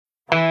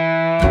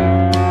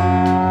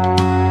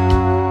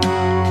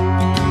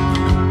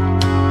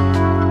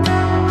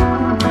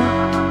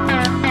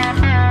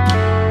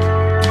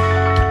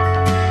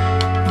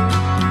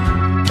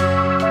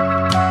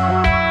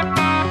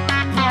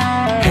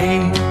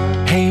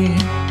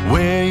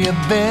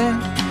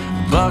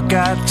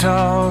Buckeye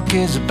Talk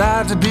is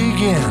about to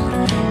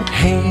begin.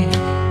 Hey,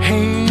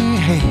 hey,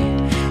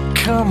 hey,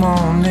 come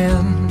on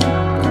in.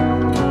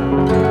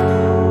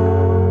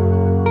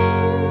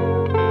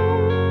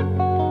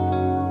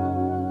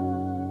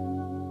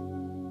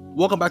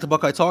 Welcome back to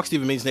Buckeye Talk.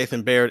 Stephen Means,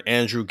 Nathan Baird,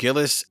 Andrew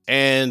Gillis,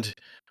 and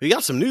we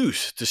got some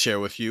news to share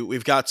with you.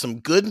 We've got some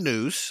good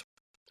news.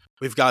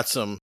 We've got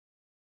some,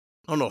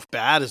 I don't know if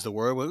bad is the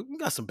word, but we've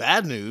got some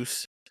bad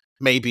news,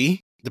 maybe,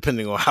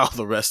 depending on how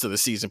the rest of the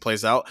season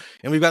plays out.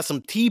 And we've got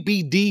some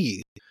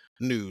TBD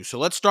news. So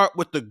let's start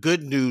with the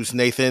good news,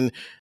 Nathan.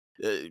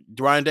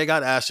 Ryan Day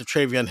got asked if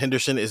Travion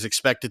Henderson is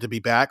expected to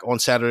be back on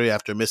Saturday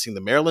after missing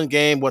the Maryland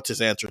game. What's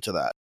his answer to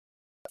that?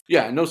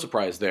 Yeah, no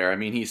surprise there. I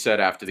mean, he said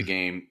after the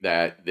game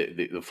that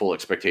the full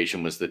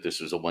expectation was that this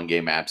was a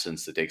one-game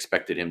absence, that they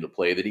expected him to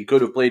play, that he could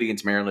have played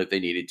against Maryland if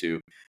they needed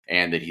to,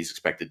 and that he's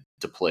expected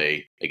to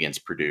play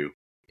against Purdue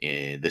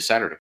this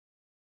Saturday.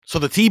 So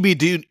the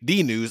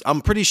TBD news, I'm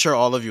pretty sure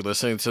all of you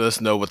listening to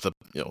this know what the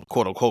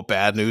quote unquote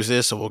bad news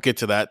is. So we'll get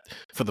to that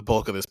for the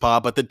bulk of this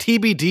pod. But the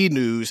TBD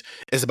news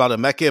is about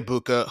Emeka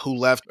Egbuka, who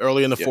left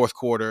early in the fourth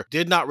quarter,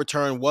 did not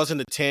return, was in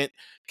the tent,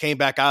 came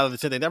back out of the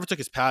tent. They never took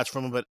his patch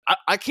from him, but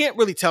I can't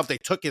really tell if they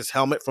took his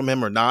helmet from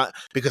him or not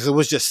because it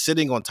was just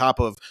sitting on top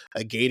of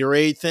a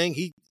Gatorade thing.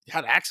 He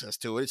had access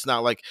to it. It's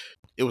not like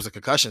it was a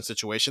concussion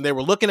situation. They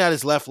were looking at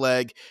his left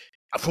leg.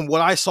 From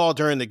what I saw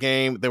during the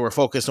game, they were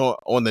focused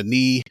on the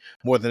knee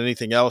more than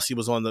anything else. He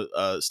was on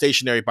the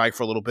stationary bike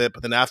for a little bit,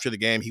 but then after the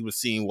game, he was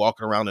seen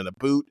walking around in a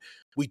boot.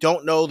 We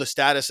don't know the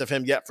status of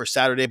him yet for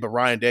Saturday, but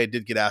Ryan Day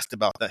did get asked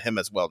about him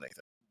as well,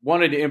 Nathan.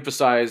 Wanted to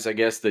emphasize, I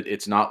guess, that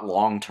it's not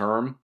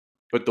long-term,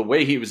 but the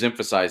way he was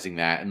emphasizing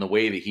that and the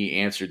way that he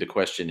answered the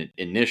question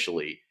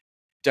initially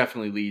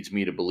definitely leads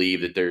me to believe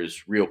that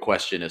there's real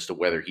question as to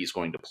whether he's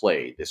going to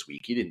play this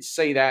week. He didn't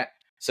say that.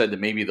 Said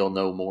that maybe they'll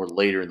know more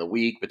later in the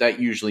week, but that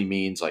usually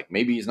means like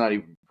maybe he's not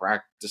even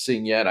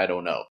practicing yet. I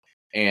don't know.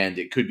 And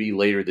it could be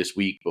later this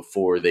week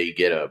before they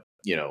get a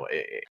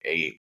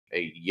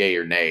yay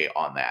or nay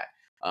on that.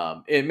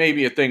 It may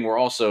be a thing where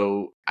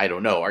also, I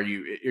don't know, are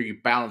you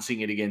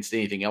balancing it against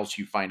anything else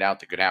you find out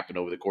that could happen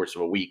over the course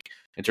of a week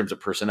in terms of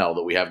personnel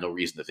that we have no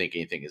reason to think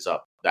anything is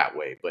up that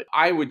way. But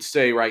I would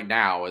say right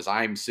now, as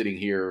I'm sitting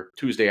here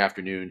Tuesday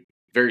afternoon,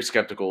 very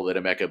skeptical that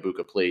Emeka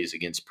Egbuka plays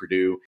against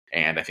Purdue,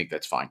 and I think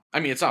that's fine.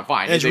 I mean, it's not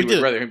fine. They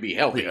would rather him be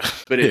healthy,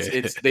 but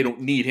it's they don't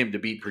need him to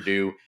beat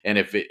Purdue. And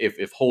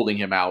if holding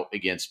him out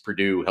against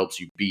Purdue helps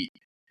you beat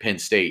Penn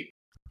State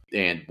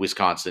and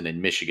Wisconsin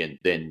and Michigan,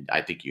 then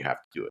I think you have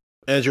to do it.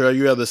 Andrew,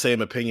 you have the same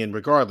opinion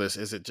regardless.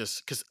 Is it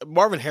just because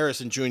Marvin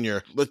Harrison Jr.,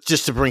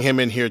 just to bring him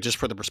in here just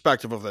for the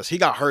perspective of this, he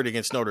got hurt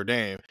against Notre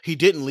Dame. He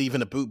didn't leave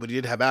in a boot, but he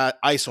did have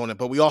ice on it.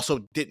 But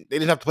they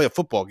didn't have to play a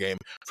football game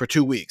for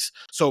 2 weeks.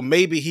 So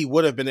maybe he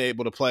would have been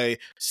able to play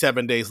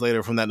 7 days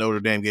later from that Notre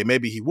Dame game.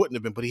 Maybe he wouldn't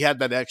have been, but he had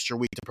that extra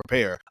week to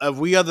prepare.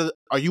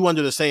 Are you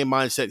under the same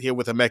mindset here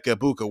with Emeka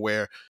Egbuka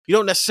where you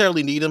don't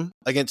necessarily need him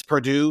against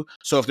Purdue?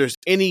 So if there's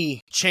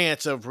any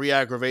chance of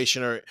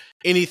re-aggravation or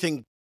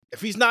anything,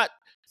 if he's not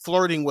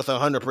flirting with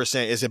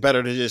 100%, is it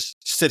better to just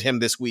sit him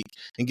this week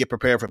and get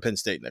prepared for Penn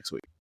State next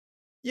week?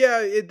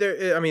 Yeah,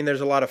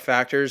 there's a lot of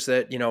factors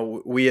that,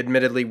 we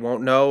admittedly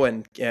won't know.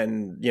 And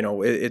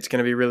it's going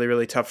to be really,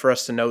 really tough for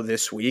us to know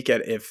this week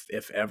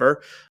if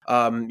ever.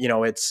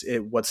 What's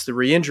the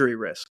re-injury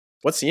risk?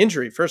 What's the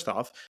injury, first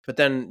off? But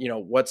then,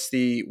 what's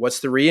the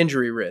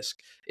re-injury risk?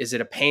 Is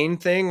it a pain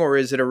thing or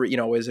is it a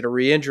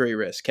re-injury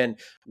risk? And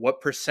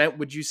what percent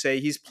would you say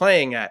he's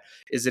playing at?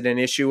 Is it an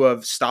issue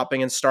of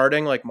stopping and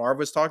starting like Marv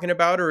was talking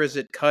about, or is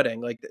it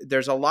cutting? Like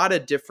there's a lot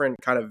of different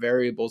kind of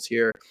variables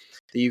here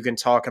that you can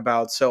talk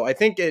about. So I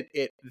think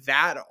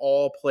that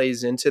all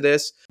plays into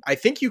this. I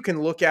think you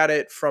can look at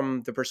it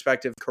from the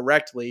perspective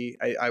correctly.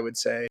 I would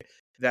say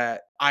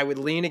that I would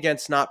lean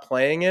against not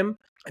playing him.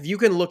 If you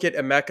can look at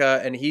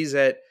Emeka and he's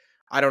at,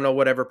 I don't know,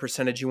 whatever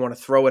percentage you want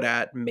to throw it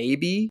at,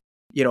 maybe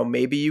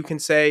you can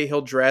say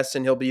he'll dress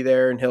and he'll be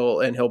there and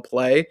he'll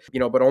play,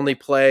 but only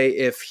play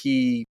if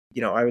he,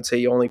 I would say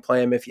you only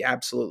play him if you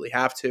absolutely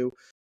have to.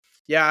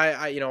 Yeah,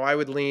 I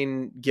would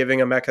lean giving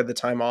Emeka the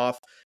time off,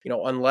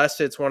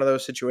 unless it's one of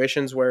those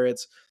situations where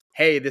it's,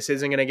 hey, this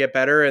isn't going to get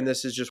better and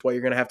this is just what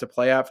you're going to have to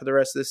play out for the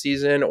rest of the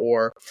season,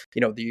 or,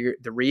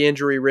 the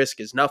re-injury risk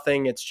is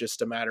nothing. It's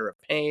just a matter of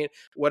pain,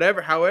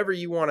 however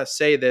you want to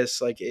say this,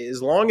 like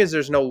as long as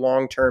there's no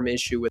long-term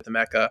issue with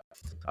Emeka,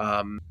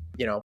 I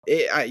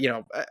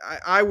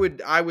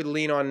would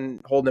lean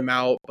on holding him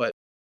out, but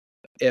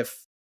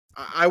if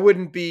I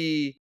wouldn't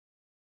be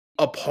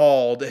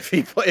appalled if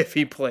he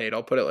played,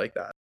 I'll put it like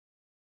that.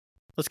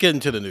 Let's get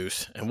into the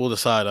news, and we'll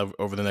decide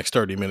over the next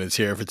 30 minutes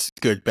here if it's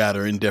good, bad,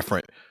 or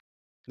indifferent.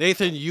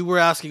 Nathan, you were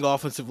asking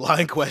offensive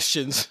line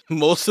questions.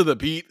 Most of the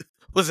beat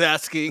was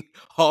asking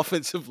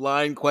offensive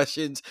line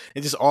questions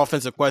and just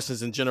offensive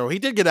questions in general. He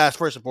did get asked,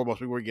 first and foremost,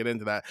 before we get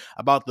into that,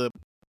 about the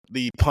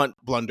punt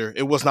blunder.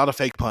 It was not a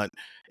fake punt.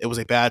 It was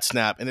a bad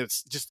snap, and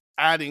it's just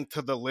adding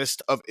to the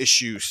list of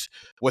issues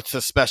with the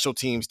special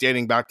teams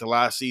dating back to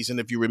last season.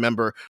 If you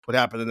remember what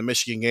happened in the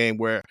Michigan game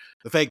where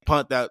the fake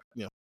punt that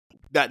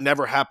that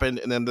never happened,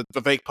 and then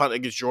the fake punt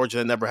against Georgia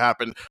that never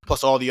happened,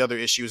 plus all the other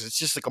issues. It's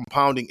just a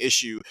compounding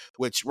issue,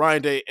 which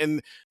Ryan Day,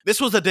 and this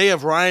was a day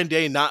of Ryan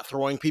Day not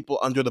throwing people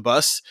under the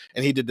bus,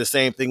 and he did the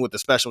same thing with the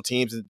special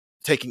teams and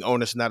taking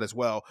onus in that as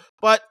well.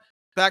 But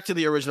back to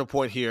the original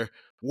point here,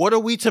 what are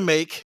we to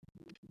make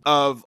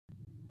of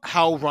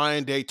how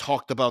Ryan Day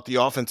talked about the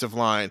offensive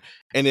line?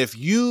 And if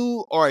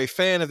you are a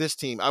fan of this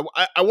team, I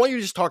want you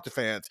to just talk to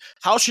fans.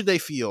 How should they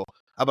feel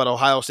about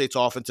Ohio State's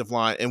offensive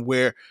line and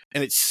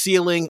its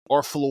ceiling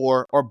or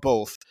floor or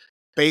both,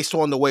 based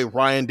on the way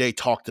Ryan Day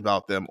talked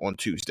about them on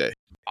Tuesday?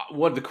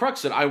 What the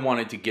crux that I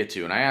wanted to get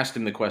to, and I asked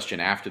him the question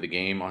after the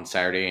game on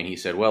Saturday, and he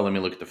said, well, let me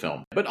look at the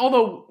film. But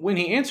although when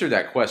he answered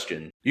that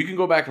question, you can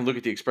go back and look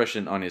at the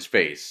expression on his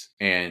face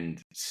and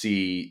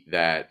see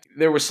that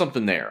there was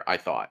something there, I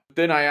thought.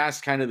 Then I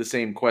asked kind of the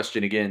same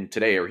question again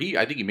today, or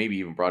I think he maybe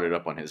even brought it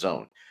up on his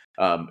own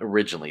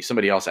originally.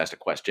 Somebody else asked a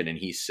question, and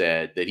he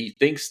said that he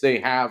thinks they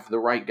have the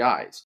right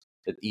guys.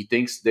 That he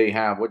thinks they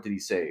have, what did he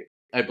say?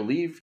 I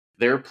believe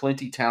they're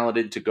plenty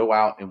talented to go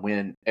out and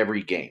win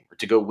every game, or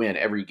to go win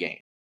every game.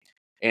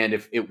 And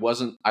if it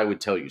wasn't, I would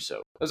tell you so.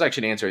 That was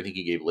actually an answer I think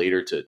he gave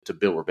later to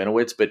Bill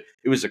Rabinowitz, but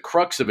it was a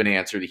crux of an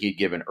answer that he had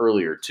given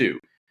earlier too.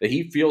 That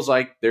he feels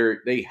like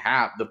they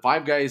have the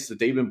 5 guys that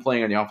they've been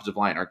playing on the offensive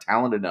line are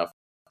talented enough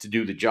to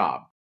do the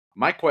job.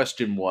 My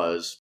question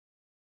was,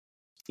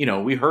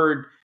 we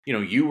heard,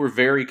 you were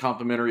very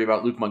complimentary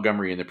about Luke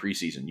Montgomery in the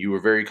preseason. You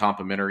were very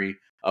complimentary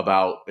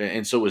about,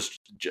 and so was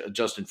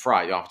Justin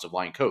Fry, the offensive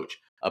line coach,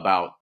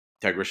 about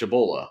Tegra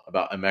Shabola,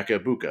 about Emeka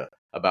Egbuka,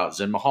 about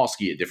Zen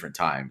Mahalski at different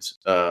times.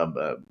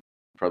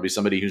 Probably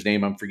somebody whose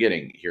name I'm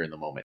forgetting here in the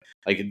moment.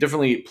 Like,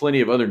 definitely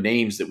plenty of other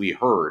names that we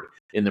heard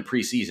in the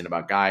preseason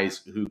about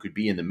guys who could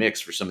be in the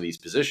mix for some of these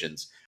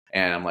positions.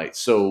 And I'm like,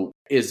 so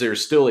is there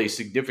still a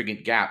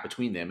significant gap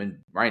between them? And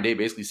Ryan Day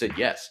basically said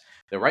yes.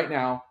 That right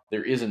now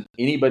there isn't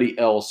anybody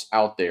else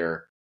out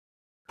there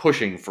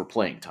pushing for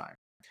playing time.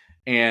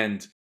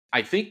 And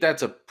I think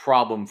that's a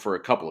problem for a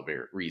couple of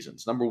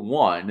reasons. Number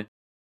one,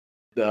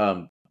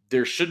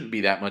 there shouldn't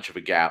be that much of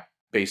a gap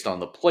based on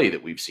the play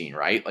that we've seen,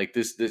 right? Like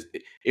this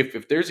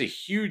if there's a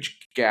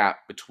huge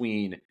gap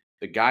between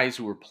the guys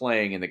who are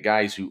playing and the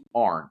guys who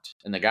aren't,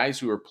 and the guys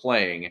who are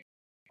playing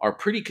are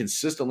pretty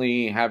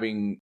consistently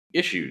having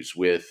issues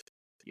with,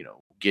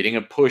 getting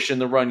a push in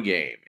the run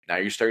game. Now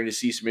you're starting to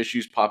see some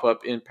issues pop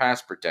up in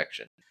pass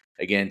protection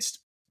against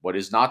what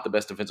is not the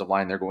best defensive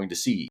line they're going to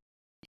see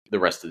the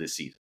rest of this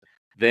season.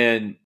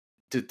 Then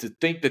to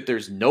think that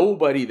there's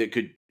nobody that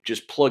could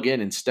just plug in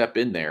and step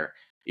in there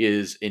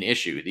is an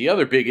issue. The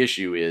other big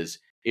issue is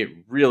it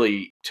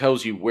really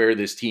tells you where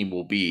this team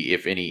will be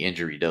if any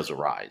injury does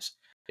arise.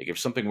 Like, if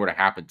something were to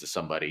happen to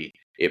somebody,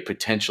 it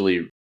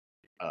potentially,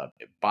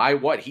 by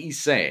what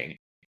he's saying,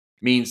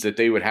 means that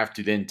they would have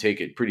to then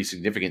take a pretty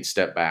significant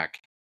step back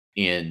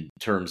in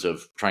terms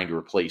of trying to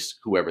replace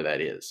whoever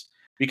that is.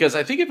 Because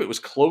I think if it was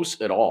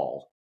close at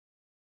all,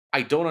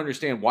 I don't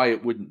understand why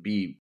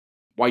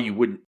you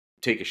wouldn't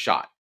take a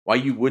shot, why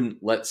you wouldn't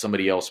let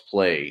somebody else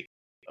play.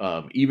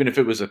 Even if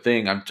it was a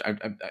thing,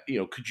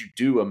 could you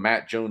do a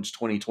Matt Jones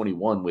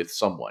 2021 with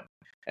someone,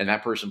 and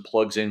that person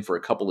plugs in for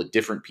a couple of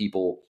different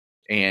people,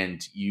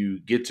 and you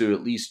get to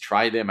at least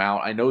try them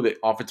out? I know that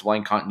offensive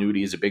line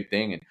continuity is a big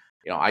thing, and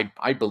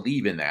I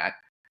believe in that.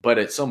 But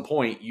at some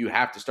point, you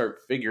have to start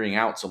figuring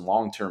out some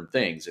long-term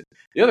things. And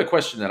the other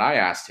question that I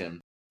asked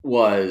him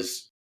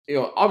was,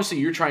 obviously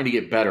you're trying to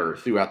get better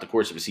throughout the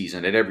course of a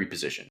season at every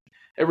position.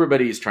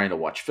 Everybody is trying to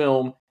watch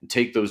film and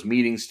take those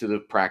meetings to the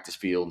practice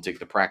field and take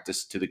the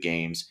practice to the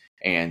games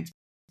and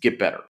get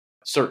better.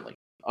 Certainly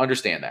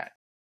understand that.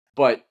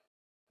 But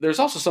there's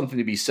also something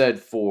to be said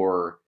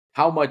for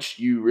how much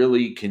you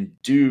really can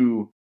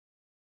do,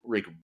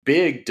 like,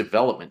 big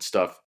development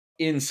stuff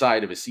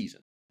inside of a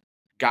season.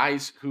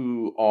 Guys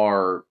who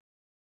are,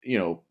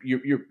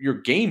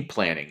 you're game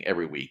planning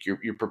every week.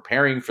 You're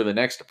preparing for the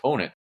next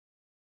opponent.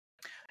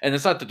 And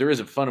it's not that there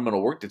isn't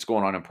fundamental work that's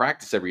going on in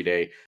practice every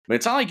day, but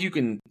it's not like you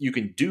can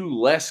do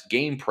less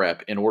game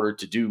prep in order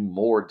to do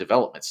more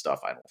development stuff,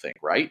 I don't think,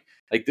 right?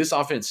 Like, this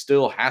offense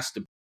still has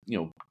to,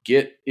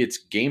 get its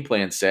game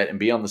plan set and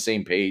be on the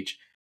same page,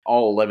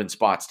 all 11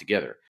 spots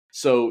together.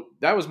 So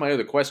that was my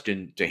other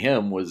question to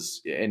him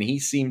and he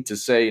seemed to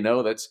say,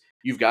 no,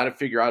 you've got to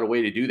figure out a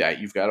way to do that.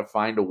 You've got to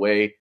find a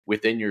way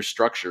within your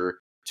structure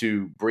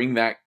to bring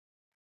that,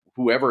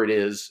 whoever it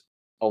is,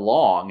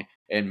 along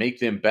and make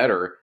them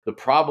better. The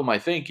problem, I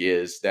think,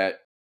 is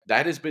that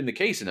has been the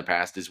case in the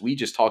past, as we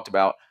just talked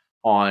about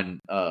on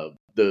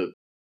the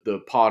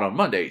pod on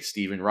Monday,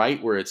 Stephen,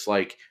 right? Where it's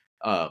like,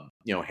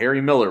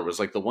 Harry Miller was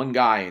like the one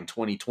guy in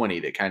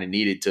 2020 that kind of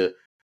needed to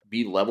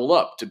be leveled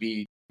up to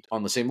be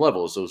on the same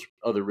level as those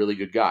other really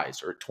good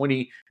guys. Or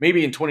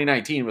maybe in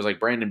 2019 was like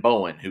Brandon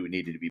Bowen who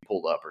needed to be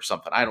pulled up or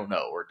something. I don't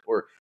know.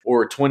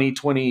 Or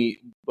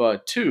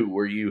 2022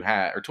 where you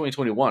had, or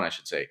 2021, I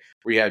should say,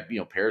 where you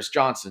had, Paris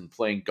Johnson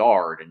playing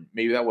guard, and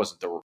maybe that wasn't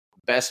the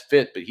best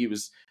fit, but he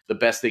was the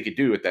best they could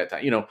do at that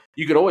time.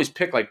 You could always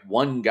pick like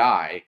one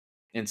guy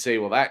and say,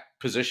 well, that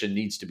position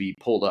needs to be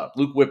pulled up.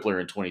 Luke Whippler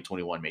in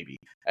 2021, maybe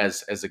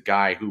as a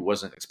guy who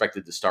wasn't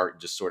expected to start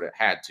and just sort of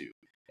had to.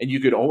 And you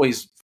could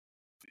always,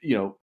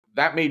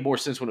 that made more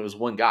sense when it was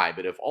one guy.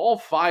 But if all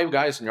five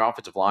guys in your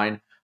offensive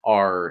line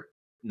are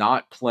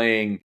not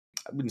playing,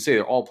 I wouldn't say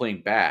they're all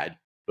playing bad,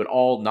 but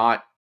all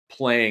not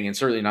playing, and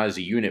certainly not as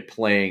a unit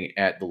playing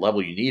at the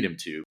level you need him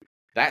to,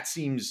 that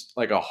seems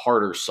like a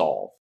harder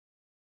solve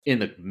in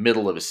the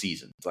middle of a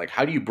season. It's like,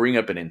 how do you bring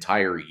up an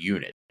entire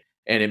unit?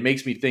 And it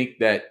makes me think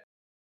that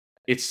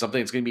it's something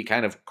that's going to be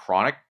kind of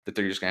chronic that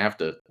they're just going to have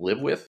to live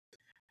with.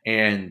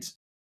 And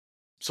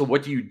so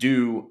what do you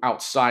do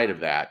outside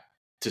of that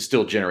to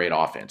still generate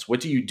offense?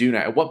 What do you do now?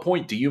 At what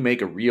point do you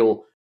make a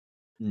real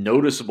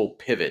noticeable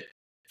pivot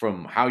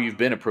from how you've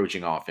been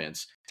approaching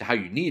offense to how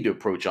you need to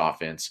approach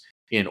offense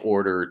in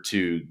order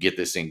to get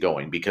this thing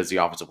going? Because the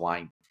offensive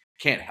line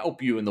can't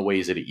help you in the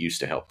ways that it used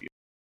to help you.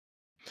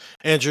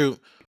 Andrew,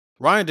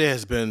 Ryan Day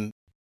has been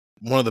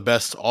one of the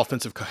best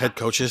offensive head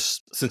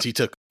coaches since he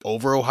took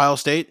over Ohio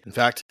State. In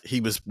fact, he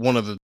was one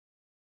of the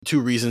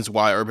two reasons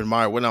why Urban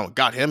Meyer went out and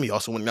got him. He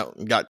also went out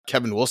and got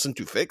Kevin Wilson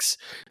to fix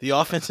the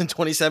offense in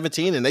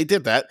 2017, and they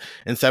did that.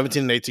 In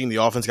 17 and 18, the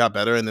offense got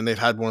better, and then they've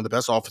had one of the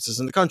best offenses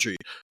in the country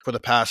for the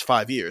past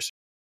 5 years.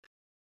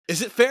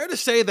 Is it fair to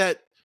say that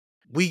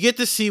we get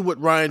to see what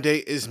Ryan Day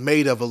is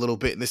made of a little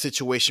bit in this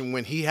situation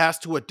when he has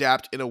to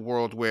adapt in a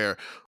world where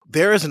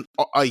there is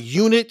a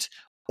unit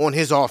on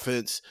his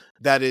offense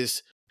that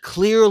is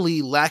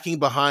clearly lacking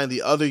behind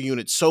the other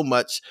units so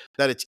much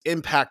that it's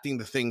impacting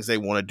the things they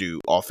want to do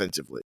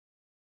offensively?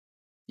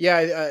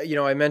 Yeah,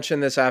 I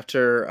mentioned this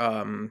after,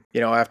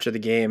 after the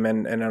game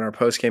and on our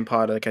post game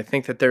pod. Like, I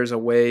think that there's a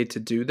way to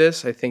do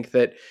this. I think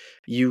that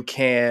you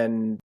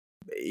can,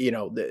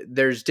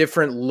 there's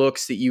different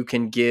looks that you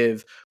can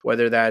give.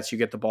 Whether that's you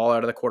get the ball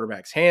out of the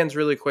quarterback's hands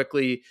really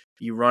quickly,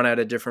 you run out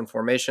of different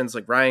formations.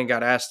 Like Ryan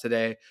got asked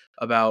today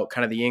about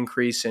kind of the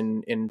increase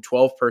in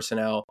 12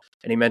 personnel,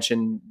 and he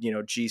mentioned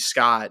G.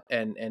 Scott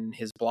and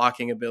his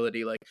blocking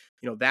ability. Like,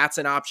 that's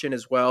an option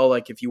as well.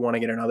 Like if you want to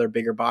get another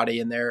bigger body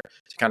in there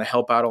to kind of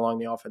help out along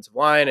the offensive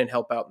line and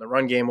help out in the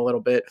run game a little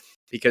bit,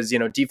 because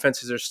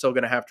defenses are still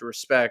going to have to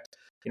respect.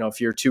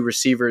 If your two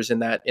receivers in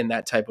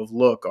that type of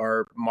look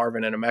are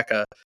Marvin and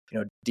Emeka,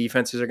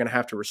 defenses are going to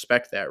have to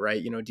respect that,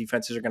 right?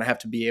 Defenses are going to have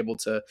to be able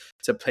to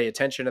pay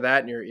attention to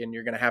that, and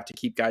you're going to have to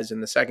keep guys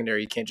in the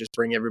secondary. You can't just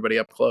bring everybody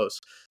up close.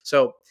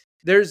 So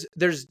there's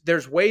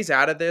ways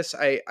out of this.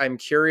 I'm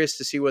curious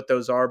to see what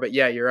those are, but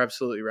yeah, you're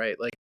absolutely right.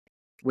 Like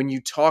when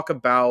you talk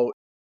about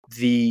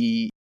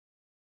the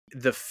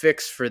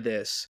fix for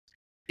this,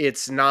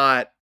 it's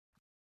not,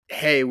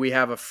 hey, we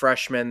have a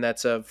freshman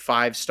that's a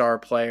 5-star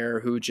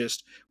player who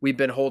we've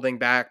been holding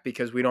back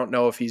because we don't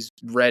know if he's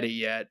ready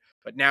yet,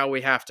 but now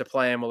we have to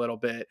play him a little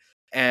bit.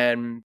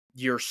 And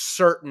you're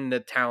certain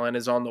that talent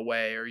is on the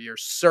way, or you're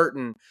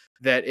certain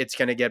that it's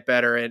going to get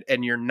better,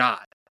 and you're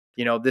not.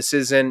 This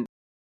isn't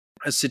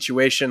a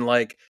situation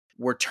like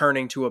we're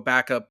turning to a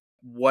backup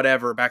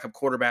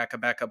quarterback, a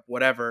backup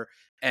whatever,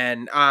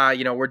 and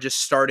we're just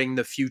starting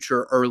the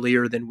future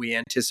earlier than we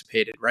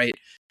anticipated, right?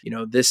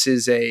 This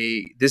is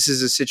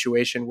a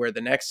situation where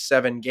the next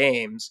 7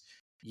 games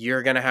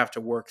you're going to have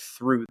to work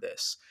through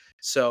this.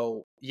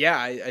 So yeah,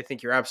 I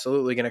think you're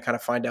absolutely going to kind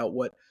of find out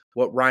what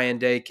Ryan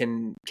Day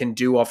can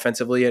do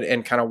offensively,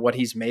 and kind of what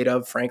he's made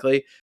of,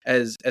 frankly,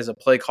 as a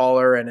play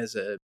caller and as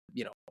a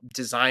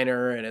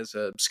designer and as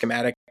a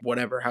schematic,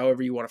 whatever,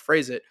 however you want to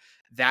phrase it.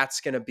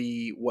 That's going to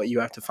be what you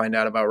have to find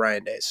out about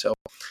Ryan Day. So,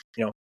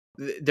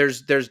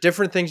 there's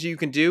different things you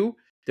can do.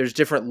 There's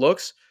different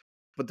looks,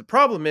 but the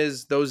problem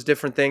is those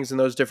different things and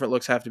those different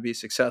looks have to be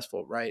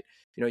successful, right?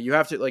 You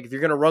have to, like, if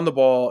you're going to run the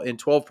ball in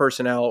 12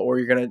 personnel, or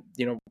you're going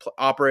to,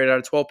 operate out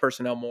of 12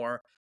 personnel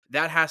more,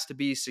 that has to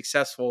be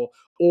successful,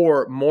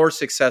 or more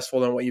successful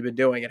than what you've been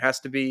doing. It has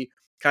to be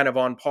kind of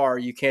on par.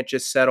 You can't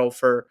just settle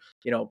for,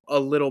 a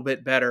little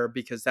bit better,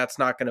 because that's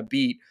not going to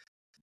beat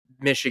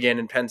Michigan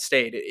and Penn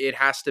State. It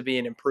has to be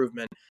an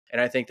improvement. And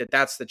I think that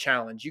that's the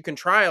challenge. You can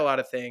try a lot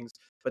of things,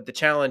 but the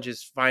challenge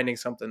is finding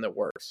something that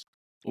works.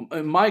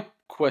 Well, my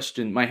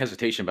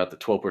hesitation about the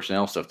 12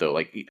 personnel stuff, though,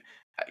 like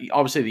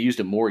obviously they used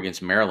it more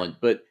against Maryland,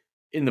 but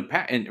in the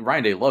past, and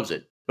Ryan Day loves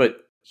it, but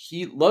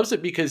he loves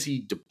it because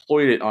he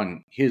deployed it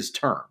on his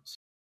terms.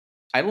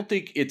 I don't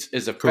think it's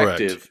as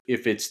effective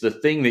if it's the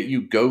thing that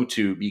you go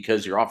to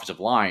because your offensive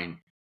line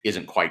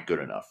isn't quite good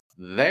enough.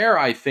 There,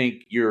 I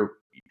think you're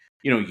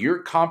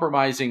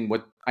compromising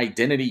what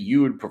identity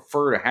you would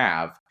prefer to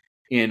have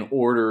in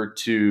order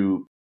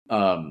to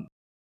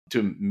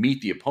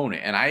meet the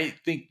opponent, and I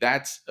think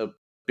that's a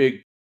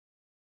big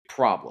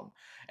problem.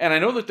 And I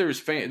know that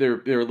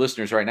there are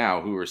listeners right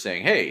now who are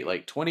saying, "Hey,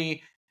 like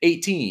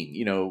 2018,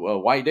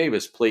 Wyatt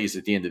Davis plays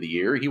at the end of the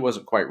year. He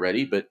wasn't quite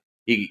ready, but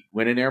he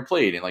went in there and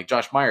played." And like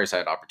Josh Myers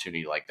had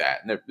opportunity like that,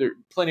 and there are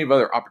plenty of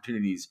other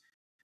opportunities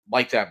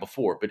like that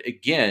before. But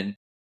again,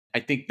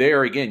 I think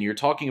you're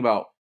talking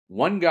about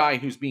one guy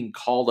who's being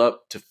called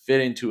up to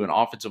fit into an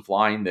offensive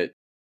line that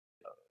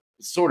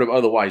sort of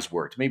otherwise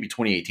worked. Maybe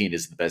 2018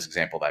 is the best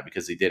example of that,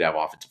 because they did have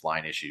offensive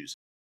line issues.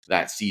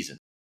 that season.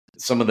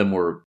 Some of them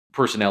were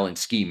personnel and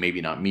scheme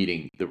maybe not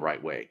meeting the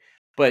right way.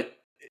 But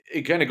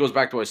it kind of goes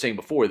back to what I was saying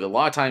before. That a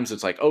lot of times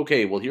it's like,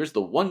 okay, well, here's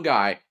the one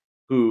guy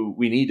who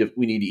we need to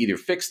either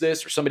fix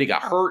this or somebody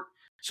got hurt.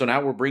 So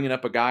now we're bringing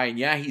up a guy, and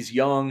yeah, he's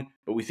young,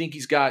 but we think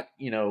he's got,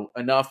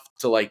 enough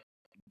to like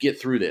get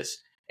through this.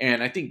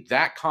 And I think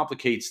that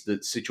complicates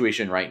the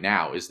situation right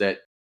now, is that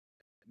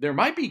there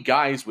might be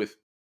guys with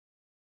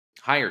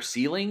higher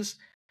ceilings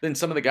than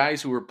some of the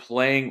guys who are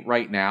playing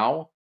right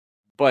now,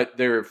 but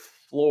their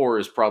floor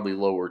is probably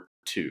lower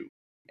too.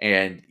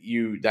 And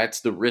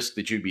that's the risk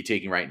that you'd be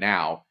taking right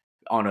now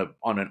on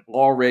an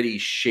already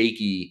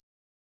shaky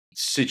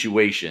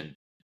situation.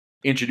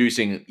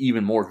 Introducing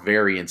even more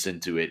variance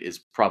into it is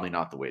probably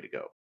not the way to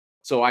go.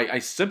 So I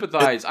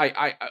sympathize.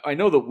 I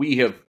know that we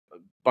have,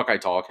 Buckeye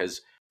Talk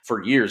has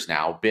for years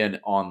now been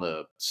on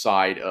the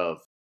side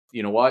of,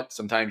 you know what,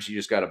 sometimes you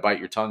just got to bite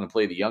your tongue and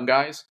play the young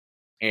guys.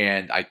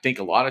 And I think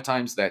a lot of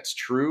times that's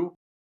true,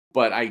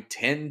 but I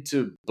tend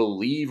to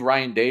believe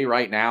Ryan Day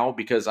right now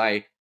because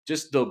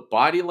just the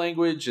body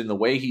language and the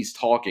way he's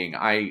talking,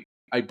 I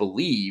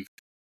believe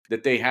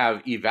that they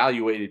have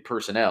evaluated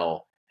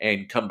personnel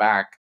and come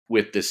back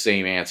with the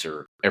same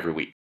answer every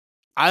week.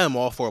 I am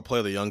all for a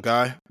play the young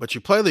guy, but you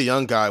play the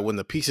young guy when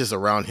the pieces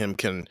around him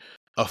can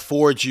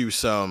afford you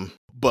some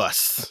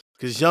busts.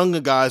 Because younger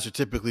guys are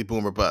typically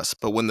boomer busts,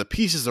 but when the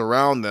pieces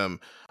around them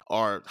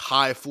are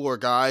high floor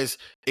guys,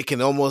 it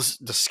can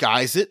almost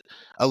disguise it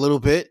a little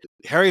bit.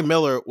 Harry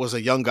Miller was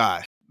a young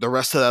guy. The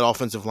rest of that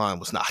offensive line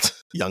was not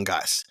young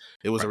guys.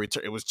 It was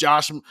It was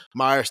Josh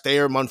Myers,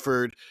 Thayer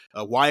Munford,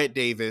 Wyatt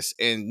Davis,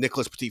 and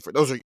Nicholas Petitford.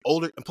 Those are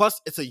older. And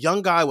plus, it's a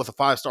young guy with a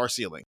 5-star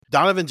ceiling.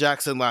 Donovan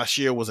Jackson last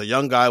year was a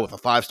young guy with a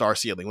 5-star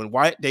ceiling. When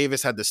Wyatt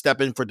Davis had to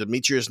step in for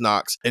Demetrius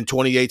Knox in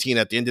 2018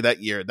 at the end of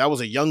that year, that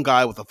was a young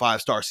guy with a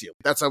 5-star ceiling.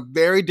 That's a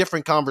very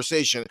different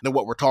conversation than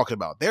what we're talking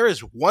about. There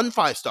is one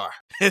 5-star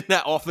in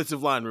that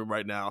offensive line room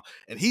right now,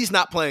 and he's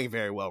not playing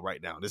very well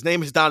right now. His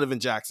name is Donovan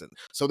Jackson.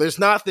 So there's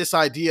not this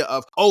idea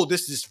of, oh,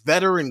 this is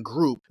veteran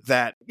group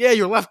that, yeah,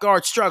 your left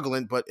guard's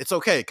struggling, but it's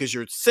okay because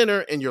your center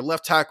and your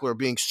left tackle are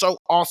being so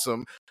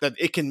awesome that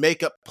it can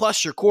make up,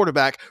 plus your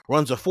quarterback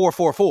runs a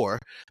 4-4-4,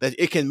 that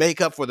it can make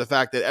up for the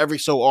fact that every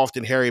so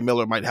often Harry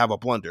Miller might have a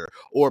blunder.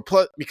 Or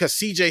because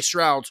CJ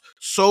Stroud's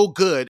so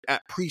good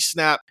at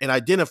pre-snap and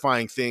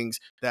identifying things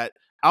that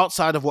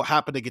outside of what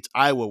happened against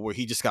Iowa where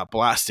he just got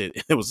blasted,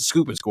 it was a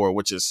scoop and score,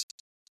 which is,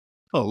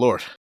 oh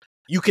Lord.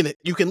 You can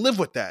live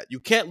with that. You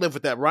can't live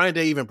with that. Ryan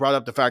Day even brought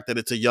up the fact that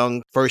it's a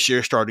young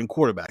first-year starting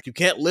quarterback. You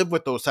can't live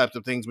with those types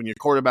of things when your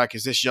quarterback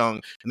is this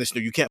young and this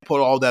new. You can't put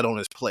all that on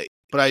his plate.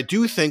 But I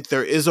do think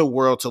there is a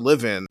world to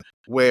live in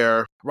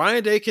where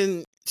Ryan Day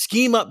can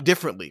scheme up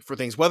differently for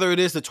things, whether it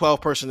is the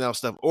 12 personnel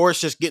stuff or it's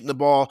just getting the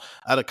ball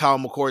out of Kyle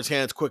McCord's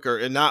hands quicker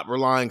and not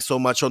relying so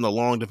much on the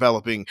long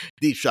developing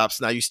deep shots.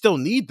 Now, you still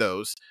need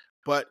those,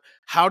 but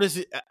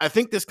I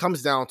think this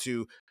comes down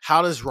to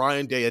how does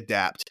Ryan Day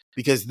adapt?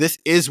 Because this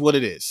is what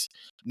it is.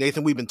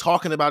 Nathan, we've been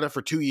talking about it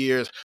for 2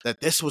 years,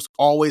 that this was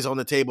always on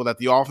the table, that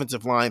the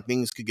offensive line,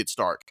 things could get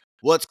stark.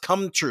 Well, it's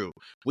come true.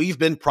 We've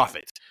been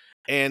prophet.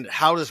 And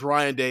how does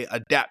Ryan Day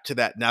adapt to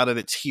that now that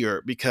it's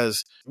here?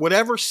 Because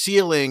whatever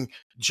ceiling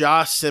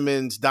Josh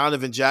Simmons,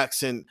 Donovan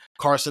Jackson,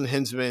 Carson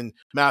Hinsman,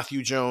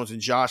 Matthew Jones,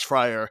 and Josh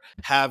Fryer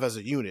have as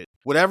a unit,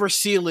 whatever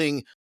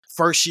ceiling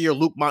first year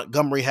Luke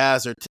Montgomery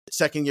has or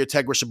second year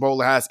Tegra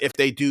Shabola has, if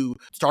they do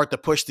start to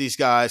push these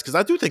guys, because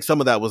I do think some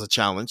of that was a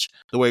challenge,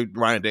 the way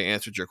Ryan Day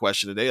answered your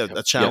question today,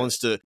 a challenge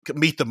to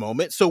meet the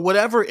moment. So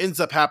whatever ends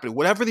up happening,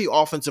 whatever the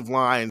offensive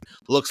line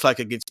looks like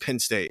against Penn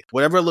State,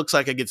 whatever it looks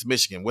like against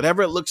Michigan,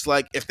 whatever it looks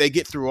like if they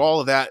get through all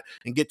of that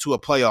and get to a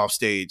playoff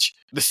stage,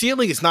 the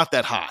ceiling is not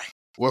that high.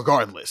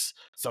 Regardless.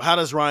 So how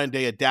does Ryan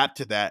Day adapt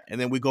to that? And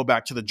then we go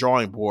back to the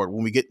drawing board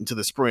when we get into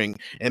the spring,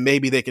 and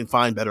maybe they can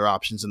find better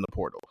options in the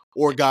portal,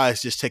 or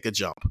guys just take a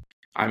jump.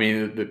 I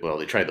mean,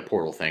 they tried the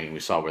portal thing and we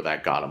saw where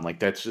that got them. Like,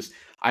 that's just,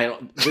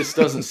 this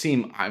doesn't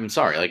seem, I'm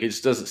sorry, like, it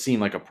just doesn't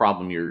seem like a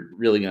problem you're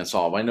really going to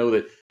solve. I know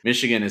that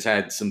Michigan has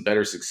had some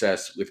better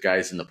success with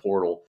guys in the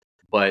portal,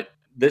 but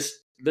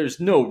there's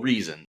no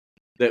reason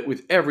that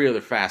with every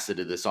other facet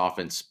of this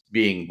offense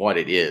being what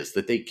it is,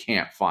 that they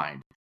can't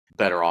find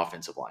better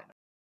offensive linemen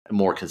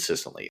more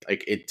consistently.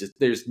 Like,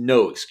 there's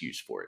no excuse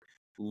for it.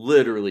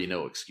 Literally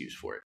no excuse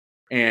for it.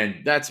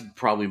 And that's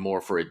probably more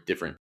for a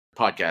different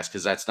podcast,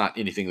 because that's not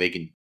anything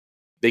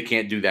they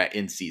can't do that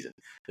in season.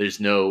 There's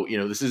no,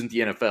 this isn't the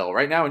NFL.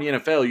 Right now in the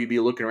NFL, you'd be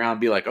looking around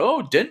and be like,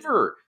 oh,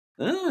 Denver,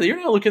 you're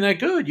not looking that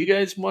good. You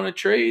guys want to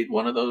trade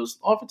one of those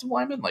offensive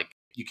linemen? Like,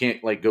 you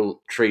can't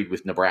go trade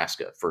with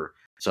Nebraska for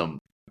some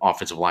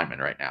offensive lineman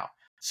right now.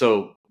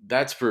 So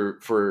that's for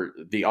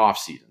the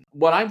offseason.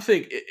 What I'm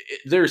thinking,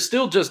 there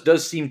still just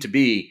does seem to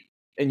be,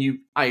 and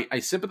I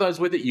sympathize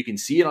with it. You can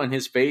see it on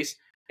his face,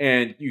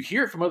 and you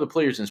hear it from other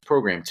players in his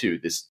program too.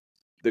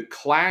 The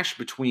clash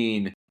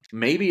between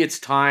maybe it's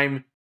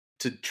time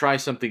to try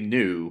something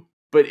new,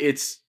 but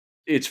it's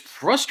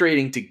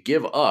frustrating to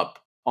give up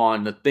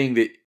on the thing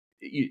that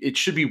it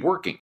should be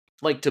working.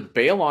 Like, to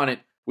bail on it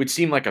would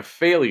seem like a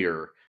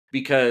failure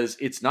because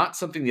it's not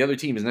something the other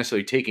team is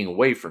necessarily taking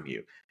away from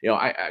you.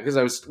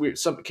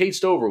 Kate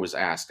Stover was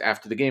asked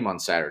after the game on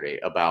Saturday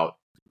about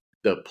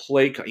the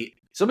play.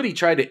 Somebody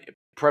tried to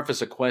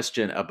preface a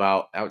question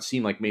about how it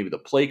seemed like maybe the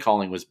play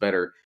calling was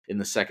better in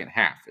the second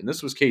half. And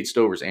this was Kate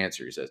Stover's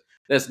answer. He says,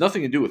 that has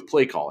nothing to do with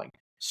play calling.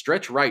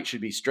 Stretch right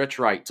should be stretch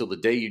right till the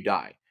day you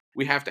die.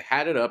 We have to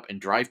hat it up and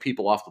drive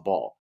people off the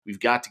ball. We've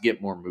got to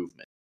get more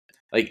movement.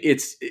 Like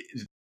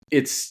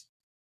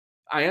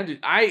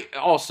I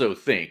also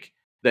think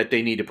that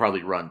they need to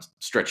probably run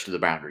stretch to the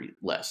boundary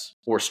less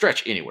or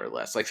stretch anywhere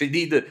less. Like they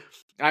need to,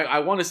 I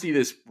want to see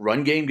this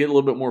run game get a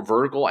little bit more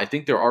vertical. I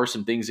think there are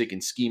some things they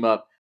can scheme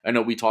up. I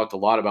know we talked a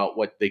lot about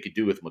what they could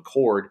do with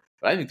McCord,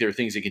 but I think there are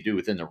things they can do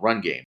within the run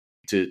game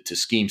to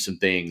scheme some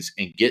things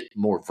and get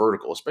more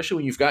vertical, especially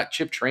when you've got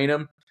Chip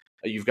Trainum,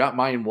 you've got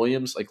Mayan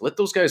Williams. Like let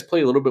those guys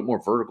play a little bit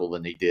more vertical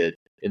than they did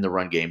in the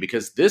run game,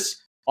 because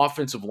this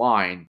offensive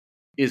line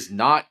is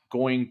not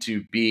going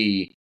to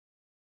be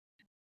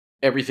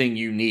everything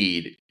you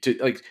need to,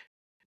 like,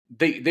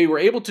 they were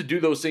able to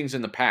do those things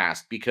in the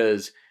past,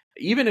 because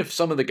even if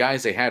some of the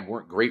guys they had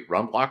weren't great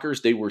run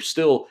blockers, they were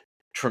still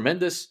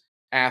tremendous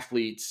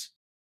athletes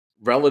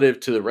relative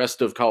to the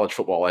rest of college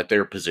football at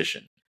their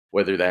position,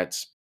 whether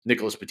that's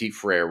Nicholas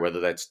Petit-Frere, whether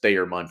that's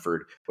Thayer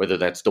Munford, whether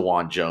that's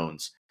DeJuan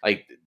Jones.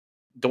 Like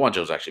DeJuan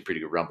Jones is actually a pretty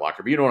good run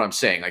blocker, but you know what I'm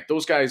saying? Like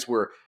those guys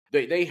were,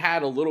 they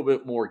had a little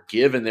bit more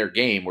give in their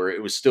game where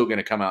it was still going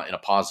to come out in a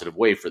positive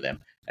way for them.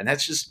 And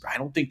that's just, I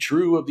don't think,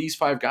 true of these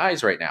five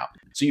guys right now.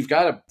 So you've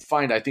got to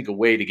find, I think, a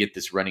way to get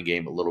this running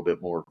game a little bit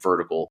more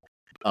vertical.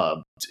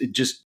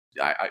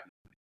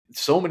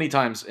 So many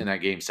times in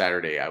that game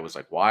Saturday, I was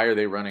like, why are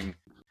they running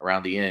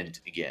around the end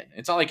again?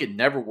 It's not like it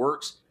never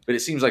works, but it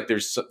seems like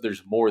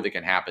there's more that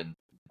can happen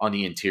on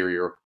the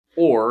interior.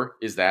 Or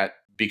is that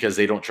because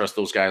they don't trust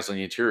those guys on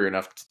the interior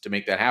enough to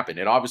make that happen?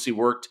 It obviously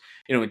worked.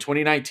 In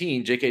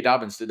 2019, J.K.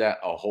 Dobbins did that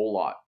a whole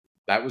lot.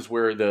 That was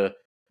where the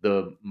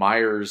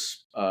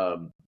Myers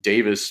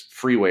Davis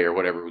freeway, or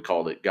whatever we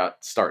called it,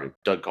 got started.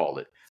 Doug called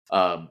it.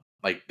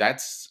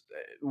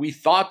 We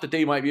thought that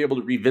they might be able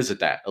to revisit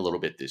that a little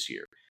bit this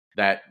year.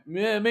 That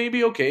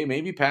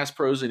maybe pass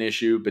pro is an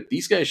issue, but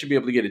these guys should be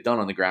able to get it done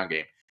on the ground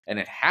game. And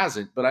it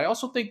hasn't, but I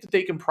also think that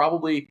they can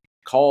probably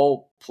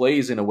call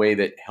plays in a way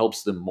that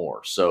helps them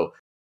more. So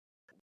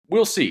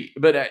we'll see.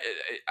 But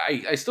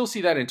I still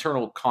see that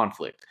internal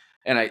conflict.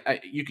 And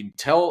you can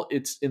tell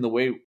it's in the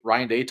way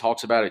Ryan Day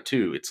talks about it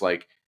too. It's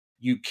like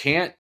you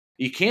can't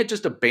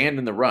just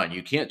abandon the run.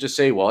 You can't just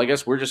say, well, I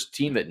guess we're just a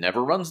team that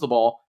never runs the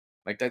ball.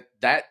 Like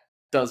that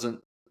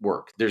doesn't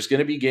work. There's going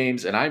to be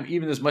games, and I'm,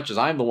 even as much as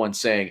I'm the one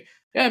saying,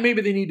 yeah,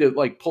 maybe they need to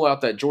like pull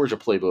out that Georgia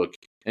playbook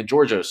and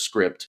Georgia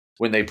script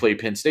when they play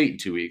Penn State in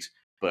 2 weeks.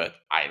 But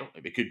I don't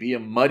think it could be a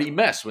muddy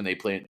mess when they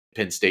play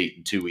Penn State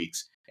in 2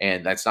 weeks.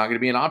 And that's not going to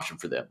be an option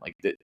for them. Like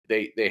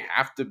they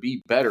have to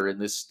be better in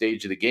this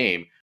stage of the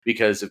game,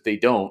 because if they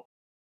don't,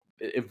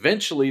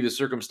 eventually the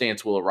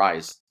circumstance will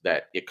arise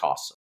that it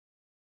costs them.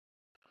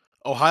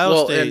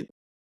 Ohio State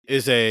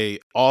is a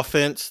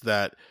offense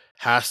that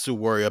has to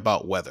worry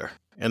about weather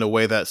in a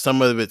way that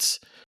some of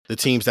the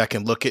teams that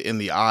can look it in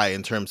the eye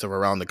in terms of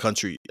around the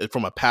country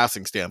from a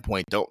passing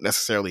standpoint don't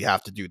necessarily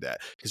have to do that.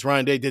 Because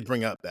Ryan Day did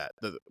bring up that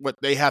what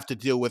they have to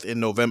deal with in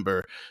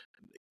November,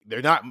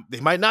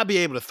 they might not be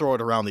able to throw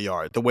it around the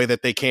yard the way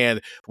that they can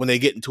when they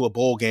get into a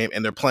bowl game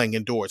and they're playing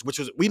indoors,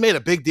 we made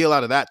a big deal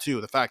out of that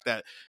too. The fact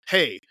that,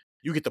 hey,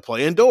 you get to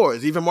play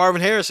indoors. Even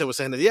Marvin Harrison was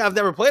saying that, yeah, I've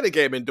never played a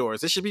game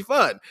indoors. This should be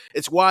fun.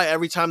 It's why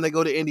every time they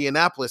go to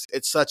Indianapolis,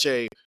 it's such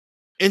a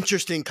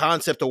interesting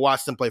concept to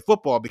watch them play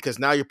football, because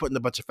now you're putting a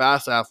bunch of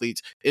fast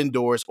athletes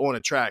indoors on a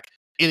track.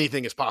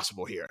 Anything is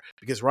possible here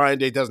because Ryan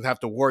Day doesn't have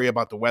to worry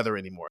about the weather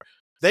anymore.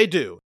 They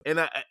do.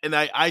 And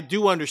I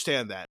do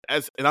understand that.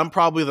 And I'm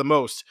probably the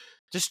most.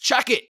 Just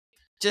chuck it.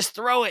 Just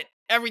throw it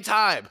every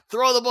time.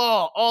 Throw the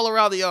ball all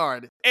around the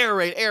yard. Air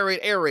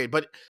raid.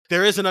 But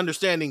there is an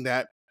understanding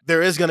that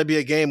there is going to be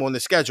a game on the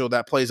schedule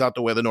that plays out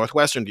the way the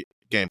Northwestern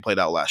game played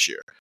out last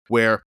year,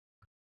 where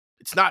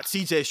it's not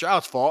CJ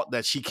Stroud's fault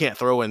that she can't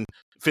throw in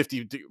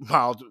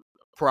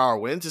 50-mile-per-hour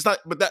winds. It's not,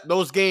 but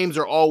those games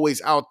are always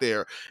out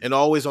there and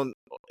always on.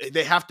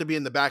 They have to be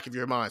in the back of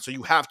your mind. So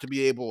you have to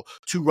be able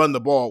to run the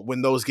ball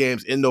when those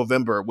games in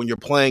November, when you're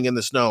playing in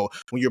the snow,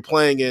 when you're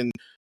playing in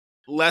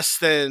less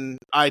than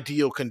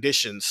ideal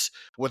conditions,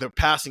 where the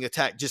passing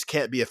attack just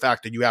can't be a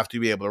factor. You have to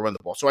be able to run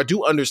the ball. So I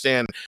do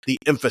understand the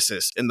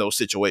emphasis in those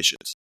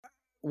situations.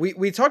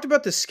 We talked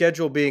about the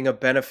schedule being a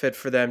benefit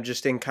for them,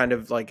 just in kind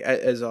of like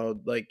as a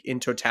like in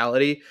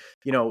totality.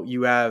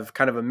 You have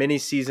kind of a mini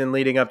season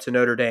leading up to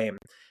Notre Dame,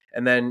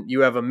 and then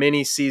you have a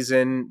mini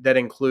season that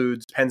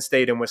includes Penn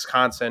State and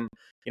Wisconsin,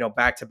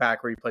 back to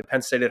back, where you play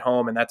Penn State at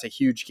home, and that's a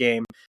huge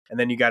game. And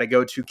then you got to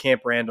go to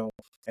Camp Randall,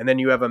 and then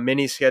you have a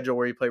mini schedule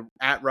where you play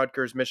at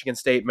Rutgers, Michigan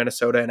State,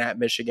 Minnesota, and at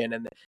Michigan.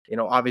 And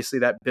obviously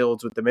that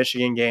builds with the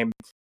Michigan game.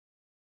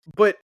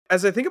 But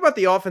as I think about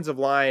the offensive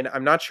line,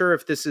 I'm not sure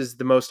if this is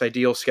the most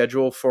ideal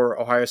schedule for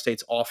Ohio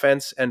State's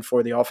offense and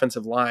for the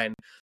offensive line,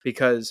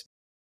 because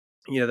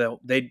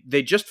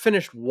they just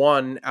finished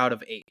 1 out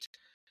of 8.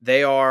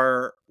 They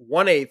are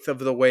 1/8 of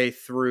the way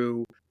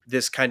through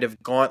this kind of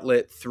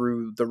gauntlet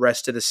through the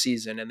rest of the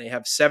season, and they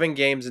have 7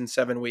 games in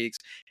 7 weeks,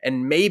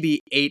 and maybe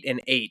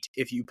 8-8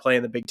 if you play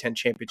in the Big Ten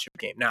championship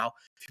game. Now,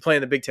 if you play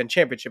in the Big Ten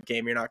championship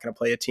game, you're not going to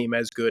play a team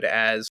as good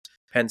as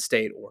Penn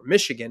State or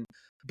Michigan.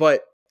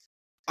 But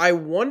I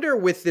wonder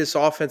with this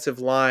offensive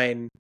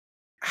line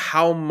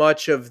how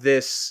much of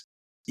this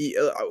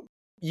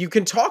you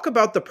can talk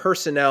about the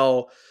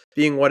personnel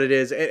being what it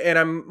is, and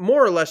I'm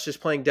more or less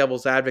just playing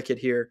devil's advocate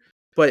here,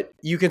 but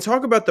you can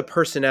talk about the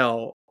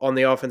personnel on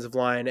the offensive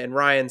line and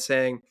Ryan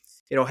saying,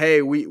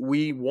 hey,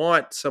 we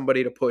want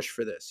somebody to push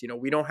for this.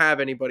 We don't have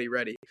anybody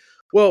ready.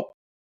 Well,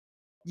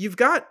 you've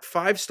got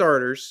 5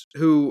 starters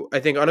who I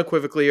think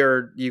unequivocally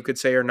you could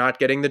say are not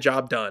getting the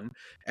job done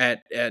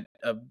at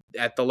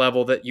the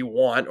level that you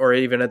want, or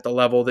even at the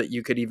level that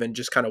you could even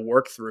just kind of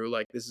work through.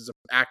 Like, this is an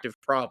active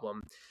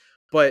problem.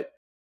 But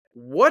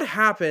what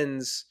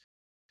happens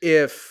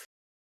if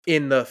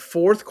in the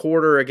fourth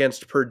quarter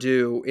against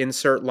Purdue,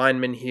 insert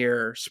lineman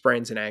here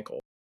sprains an ankle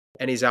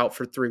and he's out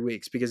for 3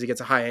 weeks because he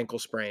gets a high ankle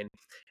sprain?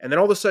 And then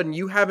all of a sudden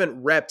you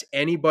haven't repped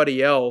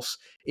anybody else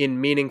in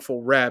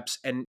meaningful reps.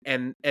 And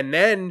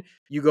then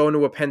you go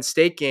into a Penn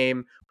State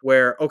game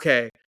where,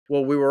 okay,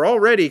 well, we were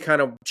already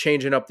kind of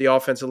changing up the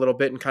offense a little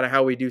bit and kind of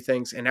how we do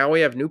things, and now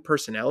we have new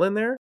personnel in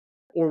there.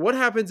 Or what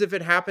happens if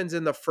it happens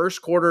in the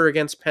first quarter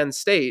against Penn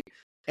State,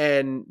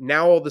 and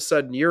now all of a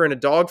sudden you're in a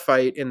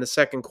dogfight in the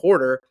second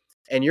quarter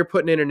and you're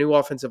putting in a new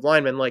offensive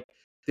lineman? Like,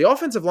 the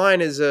offensive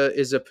line is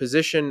a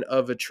position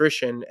of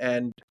attrition,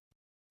 and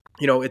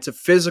it's a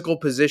physical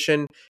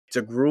position. It's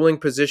a grueling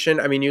position.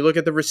 I mean, you look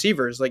at the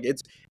receivers, like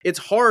it's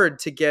hard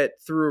to get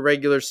through a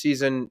regular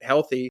season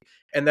healthy,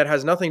 and that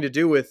has nothing to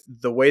do with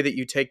the way that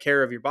you take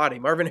care of your body.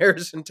 Marvin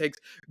Harrison takes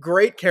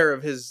great care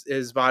of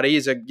his body.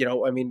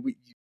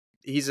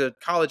 He's a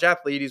college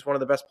athlete. He's one of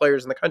the best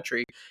players in the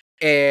country,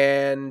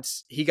 and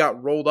he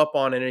got rolled up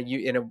on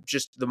in a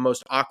just the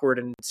most awkward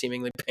and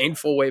seemingly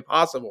painful way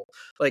possible.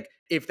 Like,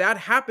 if that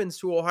happens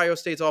to Ohio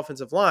State's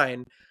offensive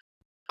line,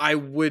 I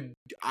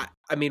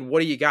mean, what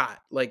do you got?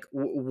 Like,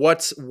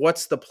 what's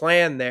the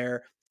plan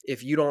there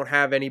if you don't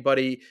have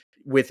anybody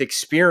with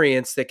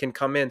experience that can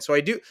come in? So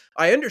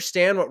I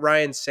understand what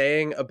Ryan's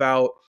saying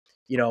about,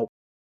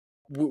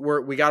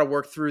 we got to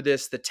work through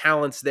this. The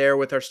talent's there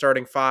with our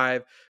starting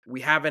 5.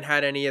 We haven't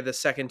had any of the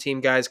second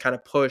team guys kind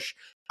of push.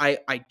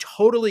 I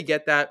totally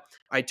get that.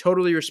 I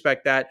totally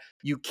respect that.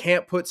 You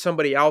can't put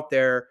somebody out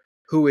there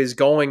who is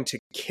going to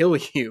kill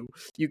you.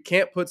 You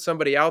can't put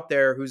somebody out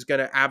there who's going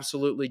to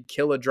absolutely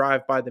kill a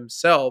drive by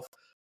themselves.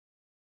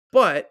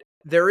 But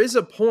there is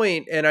a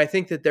point, and I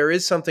think that there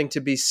is something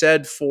to be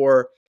said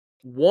for,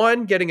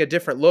 1, getting a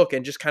different look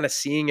and just kind of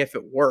seeing if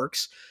it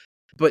works.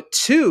 But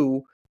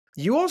 2,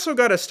 you also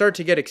got to start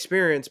to get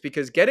experience,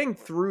 because getting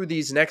through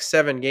these next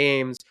 7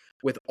 games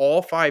with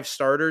all 5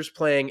 starters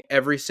playing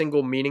every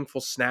single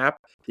meaningful snap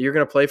that you're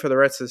going to play for the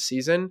rest of the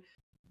season,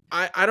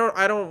 I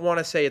don't want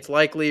to say it's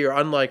likely or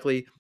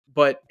unlikely,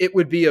 but it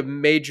would be a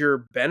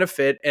major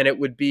benefit, and it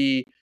would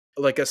be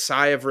like a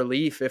sigh of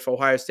relief if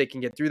Ohio State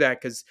can get through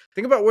that. Because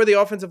think about where the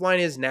offensive line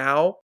is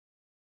now,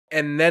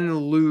 and then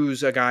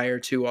lose a guy or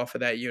 2 off of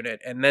that unit,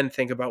 and then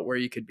think about where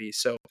you could be.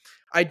 So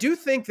I do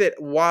think that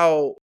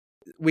while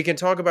we can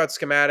talk about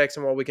schematics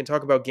and while we can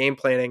talk about game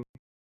planning,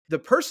 the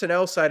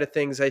personnel side of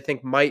things, I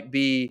think, might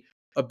be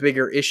a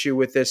bigger issue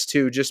with this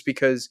too, just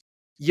because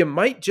you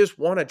might just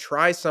want to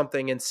try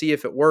something and see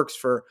if it works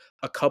for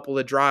a couple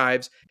of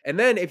drives. And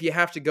then if you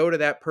have to go to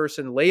that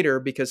person later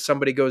because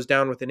somebody goes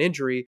down with an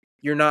injury,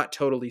 you're not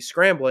totally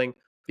scrambling,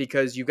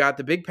 because you got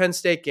the big Penn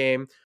State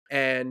game.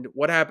 And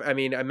what happened? I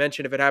mean, I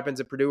mentioned if it happens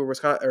at Purdue or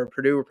Wisconsin or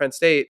Purdue or Penn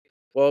State,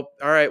 well,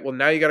 all right, well,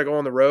 now you got to go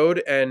on the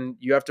road and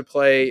you have to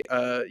play,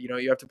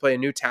 you have to play a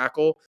new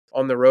tackle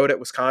on the road at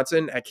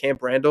Wisconsin, at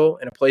Camp Randall,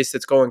 in a place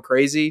that's going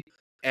crazy.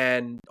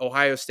 And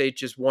Ohio State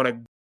just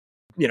won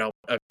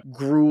a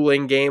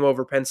grueling game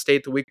over Penn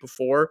State the week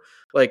before.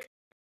 Like,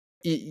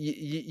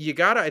 you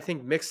got to, I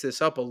think, mix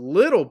this up a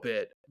little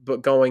bit,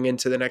 but going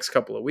into the next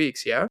couple of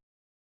weeks. Yeah.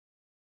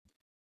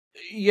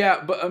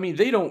 Yeah, but I mean,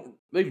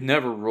 they've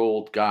never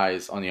rolled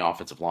guys on the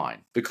offensive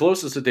line. The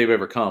closest that they've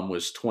ever come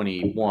was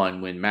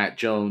 21 when Matt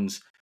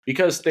Jones,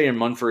 because Thayer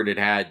Munford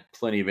had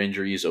plenty of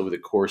injuries over the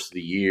course of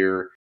the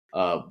year.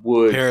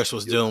 Harris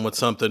was dealing with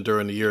something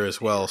during the year as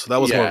well. So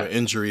that was more of an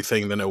injury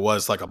thing than it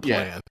was like a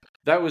plan. Yeah,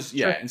 that was,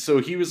 Sure. And so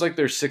he was like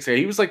their 6th guy.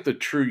 He was like the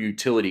true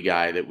utility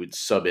guy that would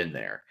sub in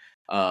there.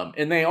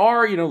 And they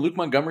are, Luke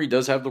Montgomery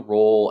does have the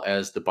role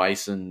as the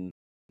Bison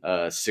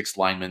 6th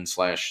lineman /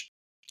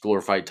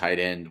 glorified tight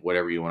end,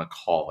 whatever you want to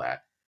call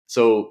that.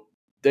 So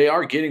they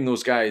are getting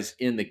those guys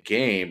in the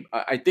game.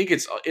 I think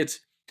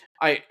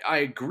I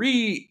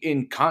agree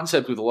in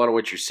concept with a lot of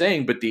what you're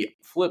saying, but the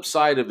flip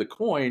side of the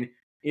coin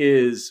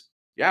is,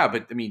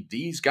 but I mean,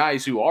 these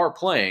guys who are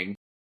playing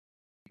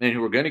and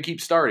who are going to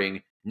keep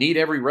starting need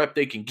every rep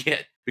they can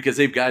get, because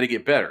they've got to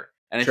get better.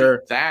 And I think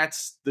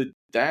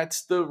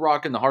that's the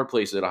rock and the hard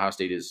place that Ohio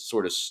State is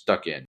sort of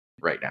stuck in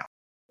right now.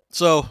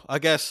 So I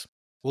guess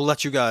We'll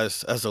let you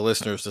guys, as the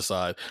listeners,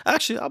 decide.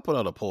 Actually, I'll put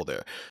out a poll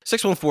there.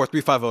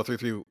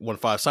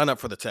 614-350-3315. Sign up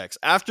for the text.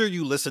 After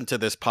you listen to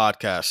this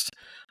podcast,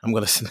 I'm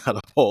going to send out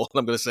a poll.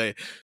 I'm going to say,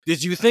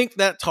 did you think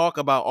that talk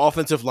about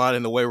offensive line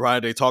and the way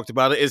Ryan Day talked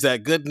about it, is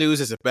that good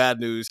news, is it bad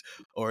news,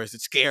 or is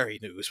it scary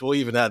news? We'll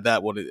even add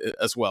that one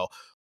as well.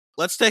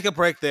 Let's take a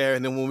break there,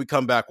 and then when we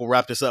come back, we'll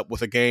wrap this up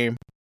with a game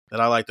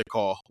that I like to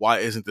call, Why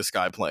Isn't This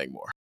Guy Playing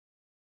More?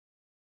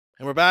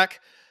 And we're back.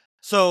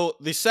 So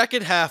the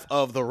second half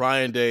of the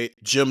Ryan Day,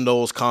 Jim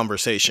Knowles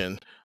conversation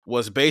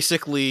was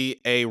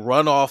basically a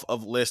runoff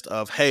of list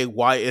of, hey,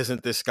 why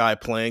isn't this guy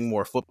playing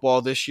more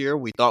football this year?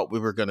 We thought we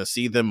were going to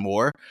see them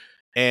more.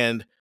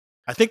 And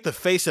I think the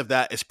face of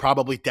that is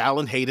probably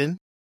Dallan Hayden,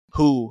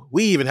 who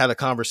we even had a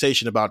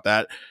conversation about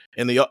that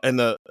in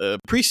the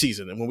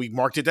preseason, and when we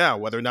marked it down,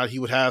 whether or not he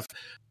would have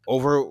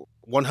over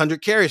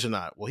 100 carries or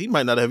not. Well, he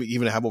might not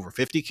even have over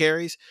 50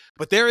 carries,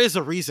 but there is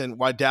a reason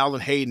why Dallan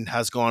Hayden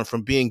has gone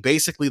from being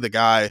basically the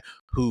guy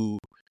who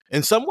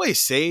in some ways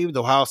saved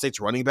Ohio State's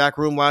running back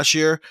room last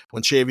year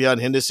when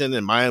Travion Henderson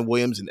and Mayan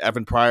Williams and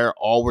Evan Pryor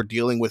all were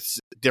dealing with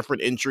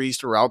different injuries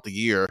throughout the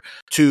year,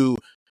 to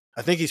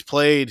I think he's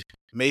played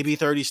maybe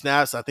 30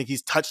 snaps. I think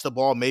he's touched the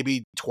ball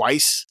maybe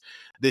twice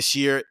this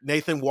year.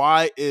 Nathan,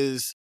 why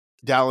is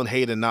Dallan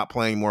Hayden not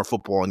playing more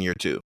football in year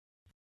two?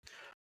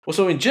 Well,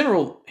 so in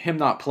general, him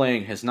not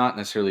playing has not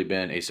necessarily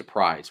been a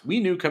surprise. We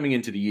knew coming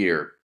into the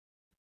year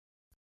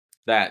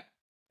that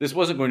this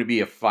wasn't going to be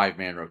a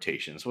 5-man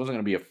rotation. This wasn't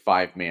going to be a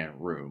 5-man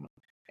room.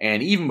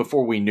 And even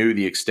before we knew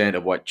the extent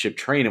of what Chip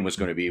Trayanum was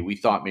going to be, we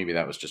thought maybe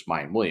that was just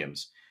Mayan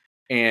Williams.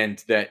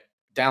 And that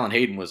Dallan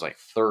Hayden was like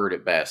third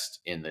at best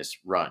in this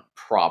run,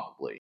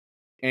 probably.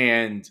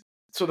 And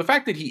so the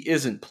fact that he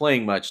isn't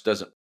playing much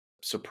doesn't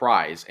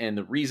surprise. And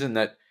the reason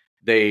that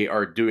they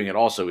are doing it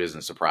also isn't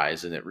a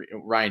surprise. And that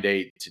Ryan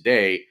Day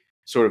today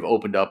sort of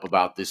opened up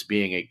about this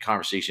being a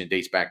conversation that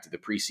dates back to the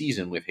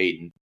preseason with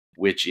Hayden,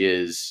 which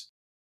is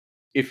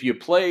if you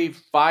play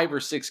 5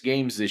 or 6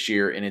 games this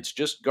year and it's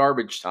just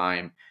garbage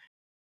time,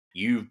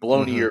 you've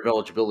blown a year of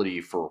eligibility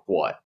for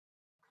what?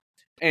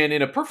 And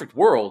in a perfect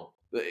world,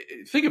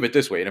 think of it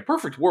this way. In a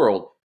perfect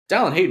world,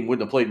 Dallan Hayden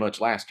wouldn't have played much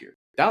last year.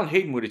 Dallan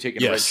Hayden would have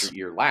taken a redshirt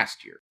year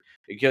last year,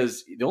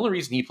 because the only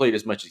reason he played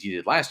as much as he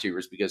did last year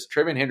was because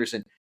Travion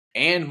Henderson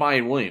and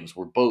Mayan Williams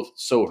were both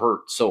so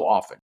hurt so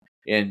often.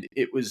 And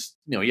it was,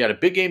 he had a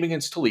big game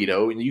against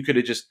Toledo, and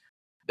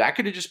that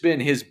could have just been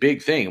his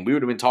big thing. And we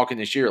would have been talking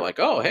this year like,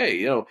 oh,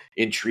 hey,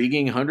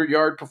 intriguing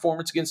 100-yard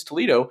performance against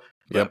Toledo.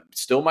 Yep.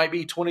 Still might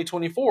be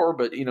 2024,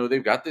 but,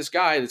 they've got this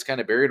guy that's kind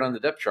of buried on the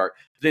depth chart.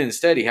 But then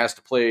instead he has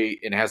to play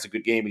and has a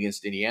good game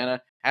against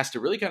Indiana, has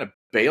to really kind of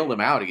bail them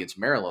out against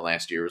Maryland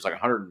last year. It was like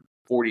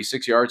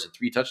 146 yards and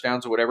 3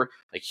 touchdowns or whatever.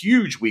 A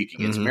huge week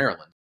against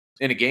Maryland.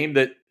 In a game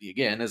that,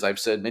 again, as I've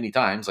said many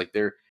times, like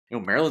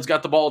Maryland's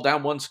got the ball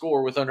down 1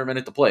 score with under a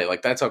minute to play.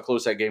 Like that's how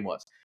close that game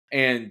was.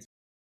 And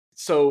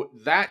so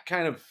that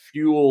kind of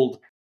fueled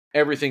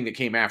everything that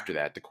came after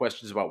that. The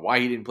questions about why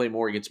he didn't play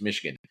more against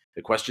Michigan.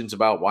 The questions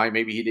about why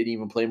maybe he didn't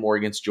even play more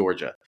against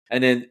Georgia.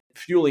 And then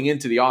fueling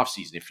into the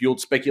offseason, it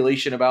fueled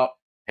speculation about,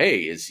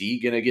 hey, is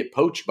he going to get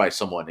poached by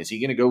someone? Is he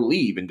going to go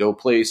leave and go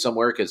play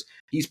somewhere because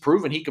he's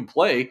proven he can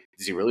play?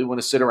 Does he really want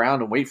to sit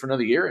around and wait for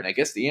another year? And I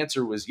guess the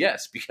answer was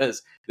yes,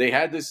 because they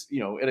had this,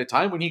 at a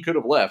time when he could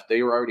have left,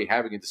 they were already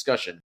having a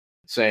discussion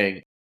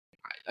saying,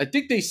 I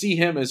think they see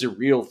him as a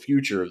real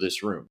future of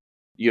this room.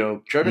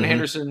 Travion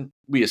Henderson,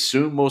 we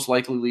assume most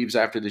likely leaves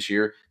after this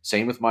year.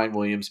 Same with Mayan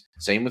Williams.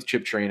 Same with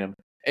Chip Trayanum.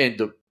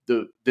 And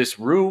this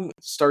room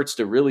starts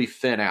to really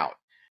thin out,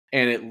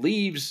 and it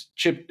leaves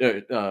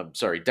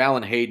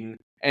Dallan Hayden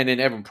and then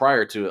Evan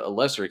Pryor to a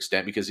lesser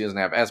extent because he doesn't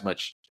have as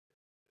much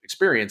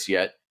experience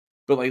yet.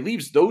 But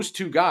leaves those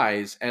 2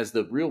 guys as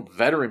the real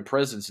veteran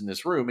presence in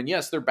this room. And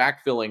yes, they're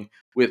backfilling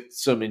with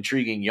some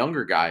intriguing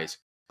younger guys,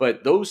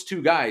 but those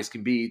 2 guys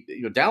can be.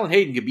 Dallan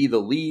Hayden could be the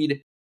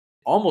lead,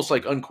 almost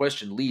like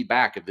unquestioned lead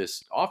back of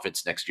this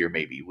offense next year,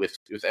 maybe with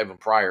Evan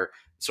Pryor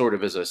sort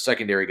of as a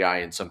secondary guy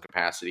in some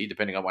capacity,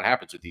 depending on what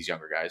happens with these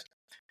younger guys.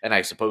 And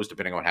I suppose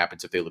depending on what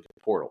happens if they look at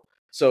the portal.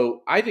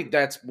 So I think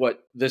that's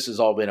what this has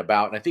all been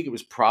about. And I think it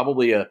was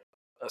probably a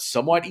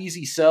somewhat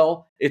easy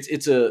sell.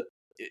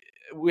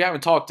 We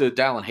haven't talked to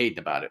Dallan Hayden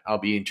about it. I'll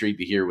be intrigued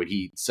to hear what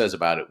he says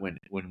about it when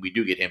we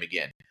do get him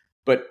again.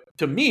 But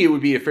to me, it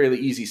would be a fairly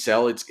easy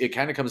sell. It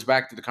kind of comes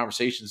back to the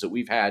conversations that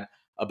we've had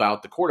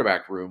about the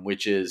quarterback room,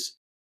 which is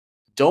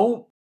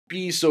don't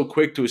be so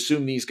quick to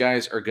assume these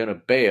guys are going to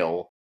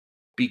bail,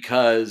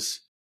 because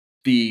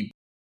the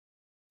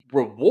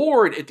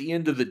reward at the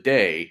end of the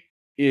day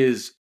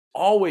is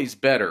always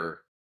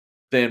better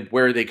than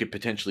where they could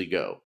potentially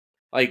go.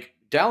 Like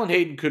Dallan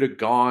Hayden could have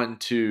gone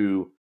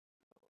to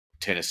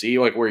Tennessee,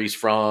 like where he's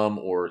from,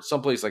 or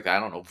someplace like that. I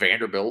don't know,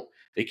 Vanderbilt.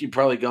 They could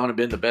probably gone and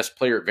been the best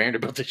player at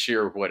Vanderbilt this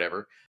year or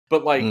whatever.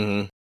 But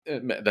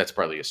that's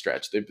probably a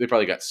stretch. They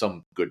probably got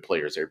some good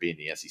players there being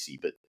the SEC,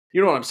 but you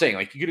know what I'm saying?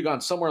 Like you could have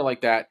gone somewhere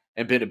like that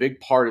and been a big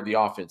part of the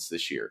offense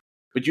this year,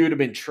 but you would have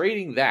been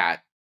trading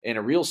that and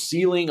a real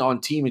ceiling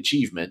on team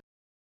achievement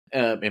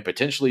and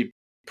potentially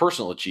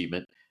personal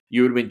achievement.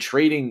 You would have been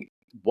trading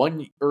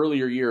one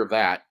earlier year of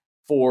that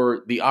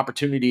for the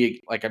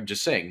opportunity, like I'm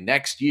just saying,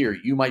 next year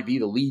you might be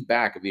the lead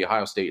back of the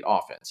Ohio State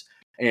offense.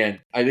 And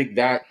I think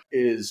that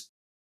is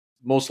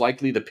most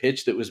likely the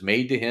pitch that was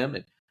made to him.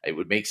 And it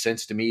would make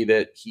sense to me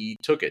that he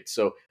took it.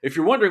 So if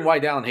you're wondering why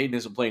Dallan Hayden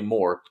isn't playing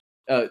more,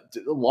 a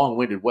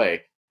long-winded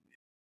way,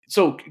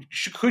 so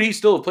could he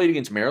still have played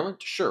against Maryland?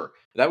 Sure.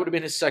 That would have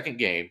been his second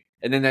game.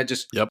 And then that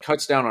just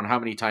cuts down on how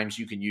many times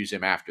you can use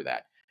him after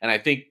that. And I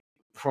think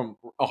from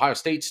Ohio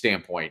State's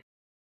standpoint,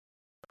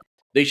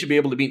 they should be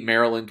able to beat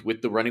Maryland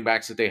with the running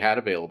backs that they had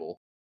available.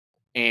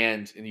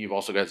 And you've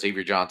also got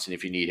Xavier Johnson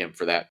if you need him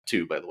for that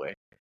too, by the way.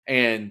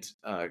 And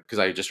because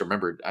I just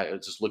remembered, I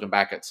was just looking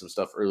back at some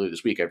stuff earlier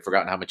this week. I'd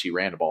forgotten how much he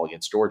ran the ball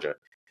against Georgia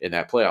in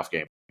that playoff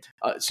game.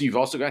 So you've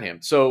also got him.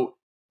 So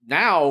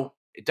now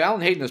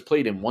Dallan Hayden has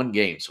played in one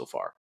game so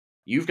far.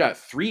 You've got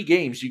 3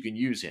 games you can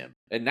use him.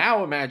 And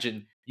now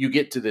imagine you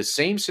get to the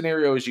same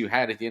scenario as you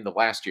had at the end of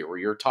last year where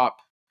your top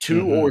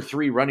 2 or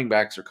 3 running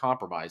backs are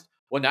compromised.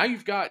 Well, now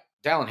you've got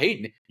Dallan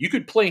Hayden. You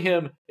could play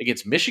him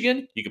against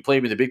Michigan. You could play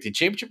him in the Big Ten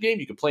Championship game.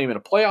 You could play him in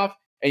a playoff,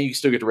 and you can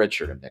still get to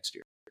redshirt him next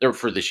year or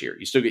for this year.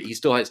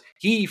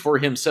 He for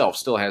himself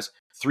still has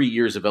 3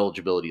 years of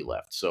eligibility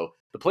left. So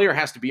the player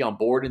has to be on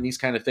board in these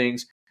kind of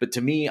things. But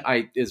to me,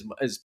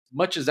 as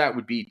much as that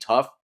would be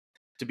tough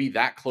to be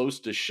that close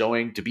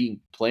to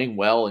being playing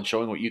well and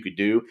showing what you could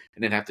do,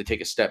 and then have to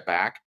take a step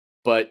back.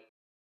 But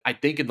I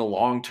think in the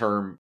long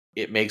term,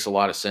 it makes a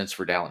lot of sense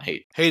for Dallan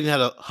Hayden. Hayden had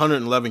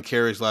 111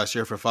 carries last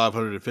year for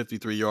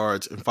 553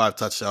 yards and 5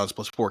 touchdowns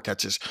plus 4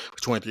 catches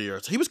for 23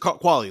 yards. He was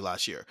quality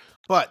last year.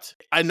 But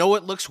I know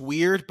it looks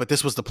weird, but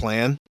this was the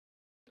plan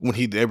when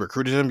they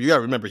recruited him. You got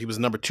to remember, he was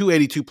number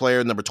 282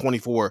 player, number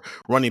 24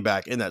 running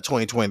back in that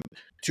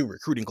 2022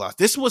 recruiting class.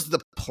 This was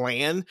the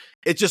plan.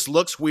 It just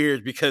looks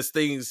weird because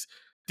things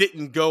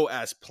didn't go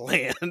as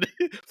planned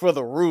for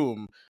the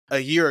room a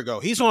year ago.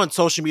 He's on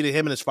social media,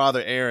 him and his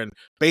father, Aaron,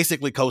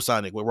 basically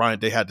co-signing what Ryan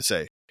Day had to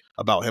say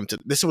about him.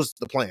 This was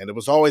the plan. It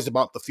was always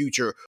about the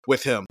future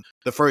with him.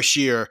 The first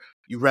year,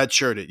 you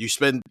redshirted.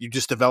 You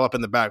just develop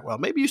in the back. Well,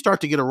 maybe you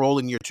start to get a role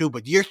in year 2,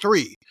 but year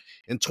 3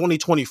 in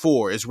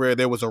 2024 is where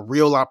there was a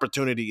real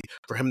opportunity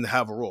for him to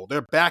have a role.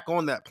 They're back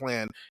on that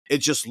plan. It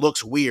just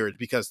looks weird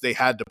because they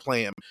had to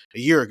play him a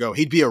year ago.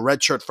 He'd be a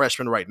redshirt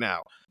freshman right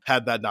now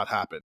had that not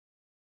happened.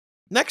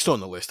 Next on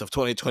the list of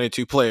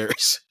 2022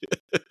 players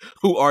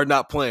who are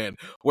not playing,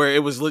 where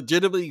it was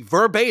legitimately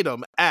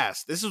verbatim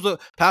asked. This is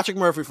Patrick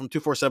Murphy from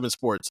 247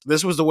 Sports.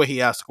 This was the way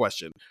he asked the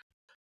question.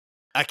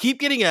 I keep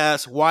getting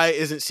asked, why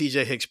isn't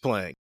CJ Hicks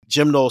playing?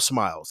 Jim Knowles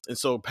smiles. And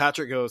so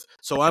Patrick goes,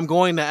 so I'm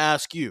going to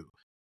ask you,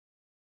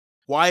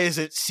 why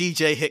isn't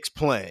CJ Hicks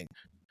playing?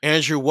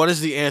 Andrew, what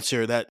is the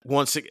answer that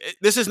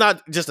this is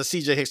not just a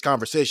CJ Hicks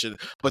conversation,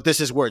 but this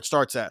is where it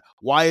starts at.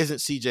 Why isn't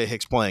CJ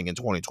Hicks playing in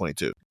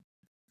 2022?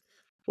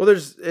 Well,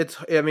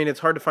 it's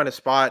hard to find a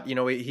spot,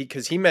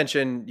 because he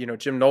mentioned,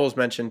 Jim Knowles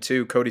mentioned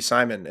too, Cody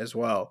Simon as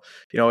well,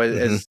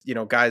 as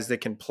guys that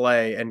can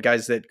play and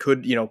guys that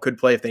could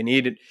play if they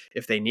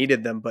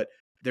needed them, but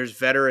there's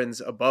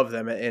veterans above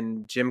them.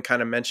 And Jim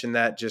kind of mentioned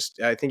that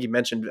I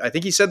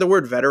think he said the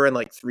word veteran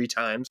like 3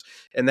 times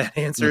in that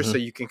answer. So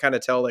you can kind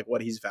of tell like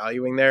what he's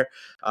valuing there.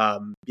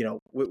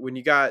 When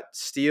you got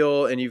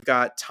Steele and you've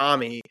got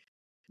Tommy,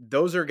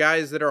 those are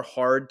guys that are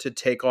hard to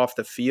take off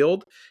the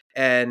field.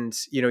 And,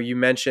 you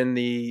mentioned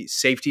the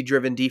safety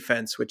driven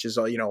defense, which is,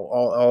 all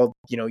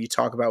you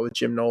talk about with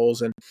Jim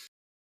Knowles and,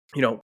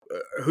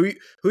 who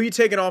you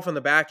taking off on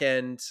the back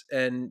end,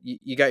 and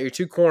you got your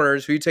 2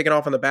 corners, who you taking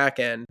off on the back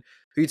end,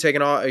 who you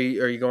taking off? Are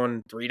you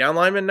going 3 down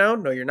linemen now?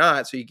 No, you're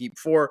not. So you keep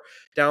 4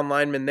 down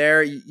linemen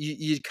there.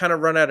 You kind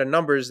of run out of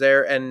numbers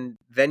there. And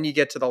then you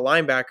get to the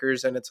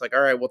linebackers and it's like,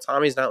 all right, well,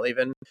 Tommy's not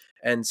leaving.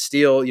 And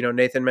Steele,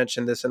 Nathan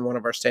mentioned this in one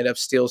of our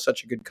stand-ups, Steele's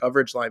such a good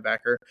coverage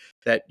linebacker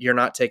that you're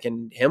not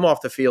taking him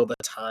off the field a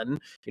ton.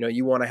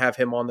 You want to have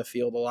him on the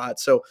field a lot.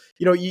 So,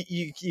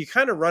 you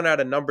kind of run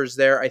out of numbers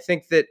there. I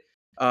think that,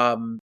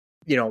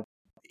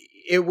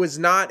 it was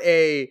not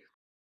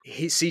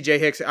CJ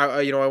Hicks.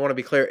 I want to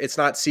be clear. It's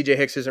not CJ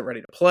Hicks isn't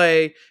ready to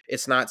play.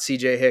 It's not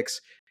CJ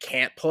Hicks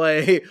can't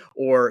play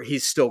or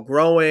he's still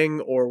growing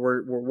or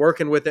we're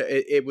working with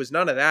it. It was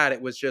none of that.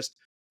 It was just,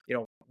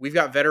 we've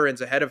got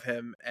veterans ahead of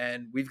him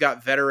and we've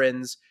got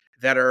veterans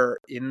that are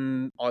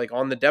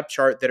on the depth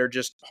chart that are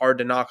just hard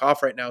to knock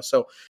off right now.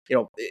 So,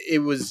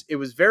 it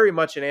was very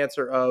much an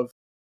answer of,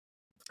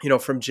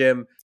 from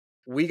Jim,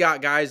 we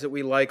got guys that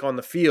we like on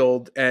the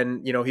field,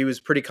 and he was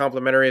pretty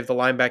complimentary of the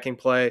linebacking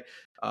play,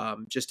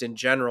 just in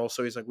general.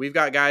 So he's like, we've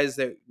got guys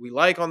that we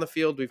like on the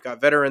field, we've got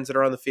veterans that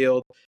are on the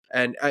field,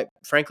 and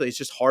frankly, it's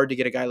just hard to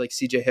get a guy like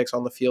CJ Hicks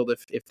on the field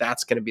if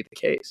that's going to be the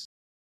case.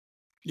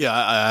 Yeah,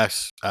 I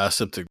asked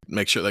him to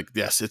make sure,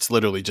 yes, it's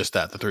literally just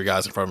that. The 3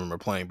 guys in front of him are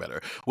playing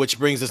better, which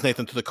brings us,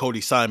 Nathan, to the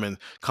Cody Simon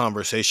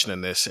conversation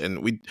in this,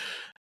 and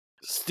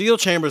Steele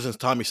Chambers and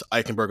Tommy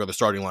Eichenberg are the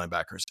starting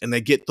linebackers, and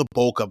they get the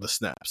bulk of the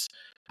snaps.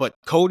 But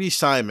Cody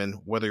Simon,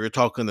 whether you're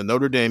talking the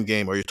Notre Dame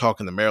game or you're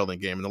talking the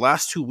Maryland game, in the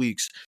last 2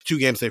 weeks, 2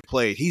 games they've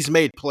played, he's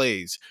made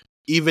plays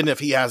even if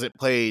he hasn't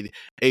played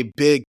a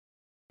big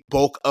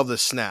bulk of the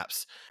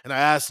snaps. And I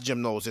asked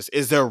Jim Knowles this,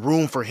 is there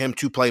room for him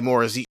to play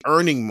more? Is he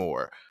earning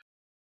more?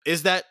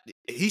 Is that,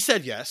 he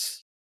said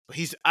yes.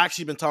 He's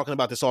actually been talking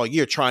about this all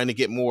year, trying to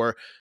get more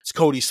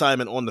Cody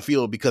Simon on the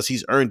field because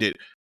he's earned it.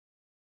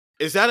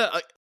 Is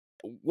that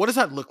what does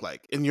that look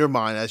like in your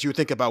mind as you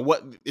think about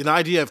what an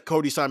idea of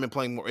Cody Simon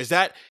playing more? Is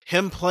that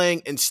him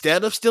playing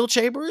instead of Still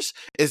Chambers?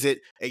 Is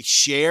it a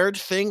shared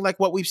thing like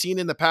what we've seen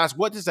in the past?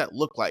 What does that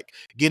look like,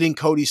 getting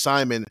Cody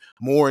Simon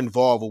more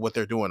involved with what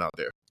they're doing out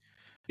there?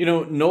 You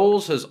know,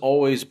 Knowles has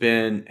always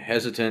been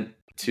hesitant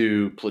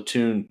to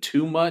platoon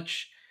too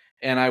much.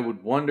 And I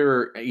would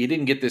wonder, you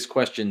didn't get this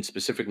question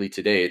specifically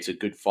today. It's a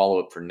good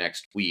follow-up for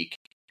next week,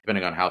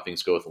 depending on how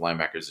things go with the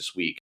linebackers this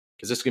week.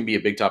 Because this is going to be a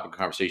big topic of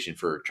conversation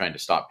for trying to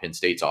stop Penn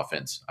State's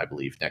offense, I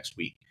believe, next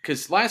week.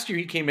 Because last year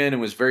he came in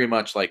and was very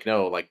much like,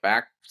 no, like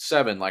back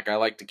seven, like I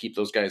like to keep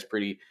those guys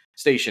pretty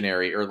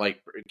stationary or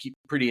like keep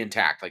pretty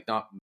intact, like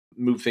not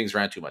move things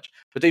around too much.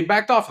 But they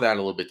backed off of that a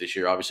little bit this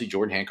year. Obviously,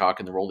 Jordan Hancock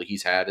and the role that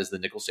he's had as the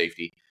nickel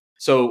safety.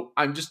 So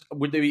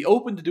would they be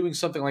open to doing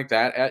something like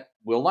that at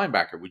will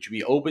linebacker? Would you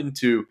be open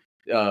to,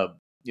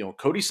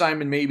 Cody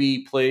Simon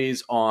maybe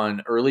plays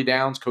on early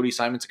downs? Cody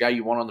Simon's a guy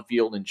you want on the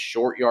field in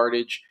short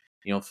yardage,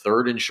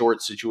 third and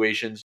short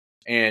situations.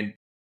 And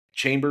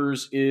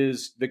Chambers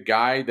is the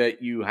guy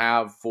that you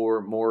have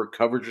for more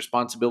coverage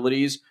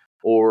responsibilities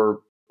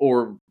or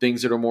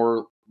things that are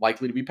more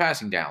likely to be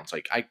passing downs.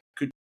 Like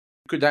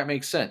could that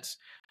make sense?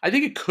 I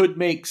think it could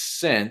make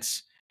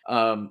sense.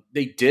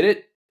 They did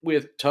it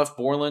with Tuff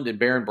Borland and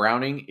Baron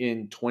Browning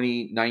in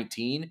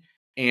 2019.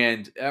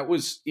 And that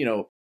was,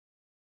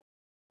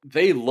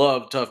 they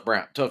loved Tuff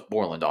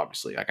Borland,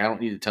 obviously. Like I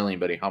don't need to tell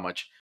anybody how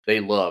much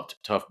they loved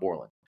Tuff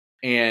Borland.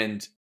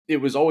 And it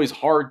was always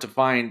hard to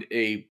find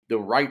the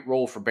right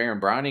role for Baron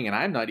Browning. And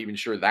I'm not even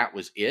sure that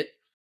was it,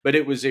 but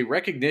it was a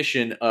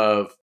recognition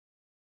of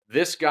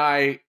this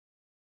guy.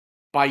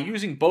 By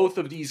using both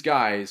of these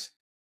guys,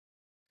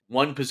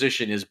 one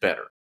position is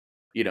better.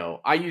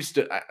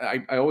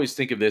 I always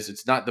think of this,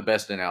 it's not the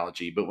best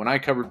analogy, but when I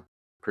covered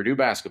Purdue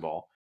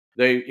basketball,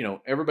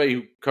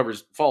 everybody who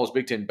follows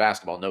Big Ten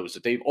basketball knows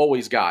that they've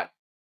always got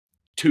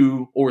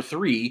 2 or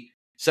 3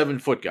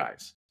 7-foot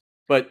guys,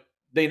 but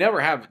they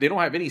don't have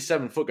any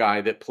 7-foot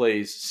guy that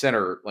plays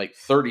center like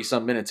 30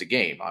 some minutes a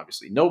game.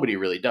 Obviously, nobody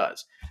really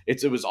does.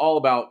 It was all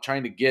about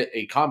trying to get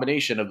a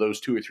combination of those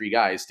 2 or 3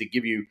 guys to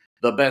give you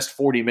the best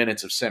 40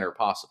 minutes of center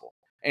possible.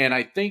 And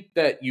I think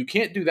that you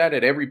can't do that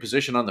at every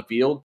position on the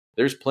field.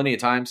 There's plenty of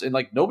times, and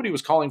like nobody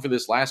was calling for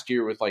this last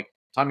year with like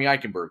Tommy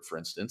Eichenberg, for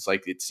instance.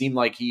 Like it seemed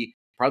like he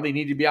probably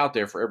needed to be out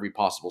there for every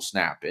possible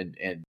snap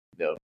and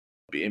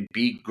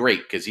be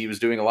great because he was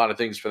doing a lot of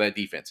things for that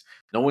defense.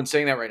 No one's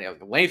saying that right now.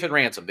 Lathan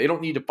Ransom, they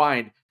don't need to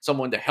find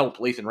someone to help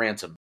Lathan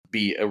Ransom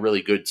be a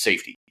really good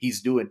safety.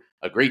 He's doing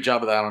a great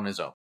job of that on his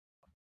own.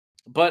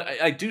 But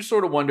I do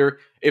sort of wonder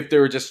if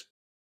there are just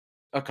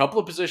a couple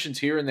of positions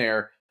here and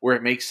there where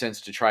it makes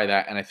sense to try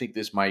that, and I think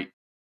this might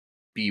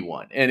be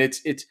one. And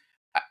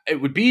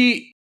it would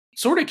be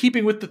sort of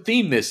keeping with the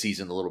theme this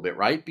season a little bit,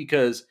 right?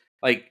 Because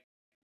like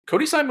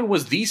Cody Simon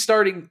was the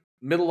starting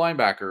middle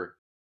linebacker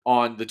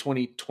on the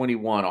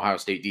 2021 Ohio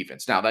State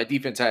defense. Now that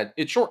defense had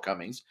its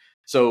shortcomings,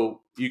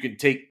 so you can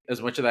take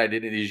as much of that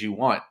identity as you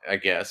want, I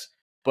guess.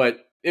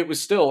 But it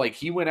was still like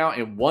he went out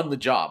and won the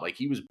job. Like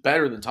he was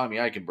better than Tommy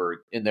Eichenberg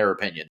in their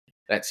opinion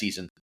that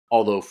season.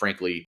 Although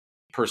frankly,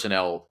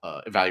 personnel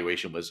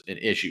evaluation was an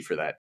issue for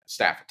that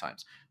staff at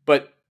times.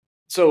 But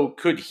so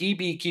could he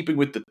be keeping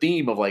with the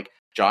theme of like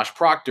Josh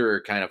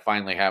Proctor kind of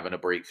finally having a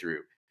breakthrough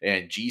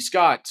and G.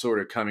 Scott sort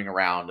of coming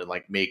around and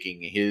like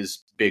making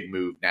his big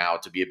move now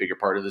to be a bigger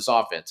part of this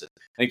offense? And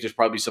I think there's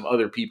probably some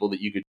other people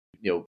that you could,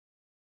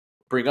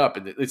 bring up.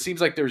 And it seems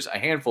like there's a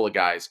handful of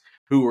guys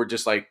who are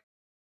just like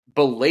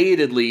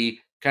belatedly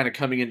kind of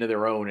coming into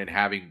their own and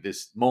having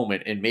this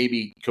moment. And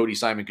maybe Cody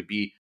Simon could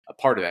be a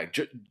part of that.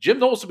 Jim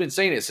Knowles has been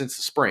saying it since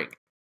the spring.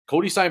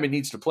 Cody Simon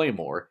needs to play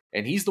more.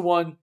 And he's the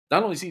one,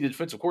 not only is he the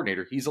defensive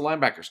coordinator, he's the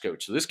linebackers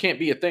coach. So this can't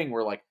be a thing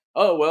where like,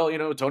 oh,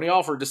 well, Tony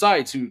Alford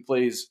decides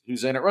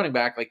who's in at running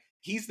back. Like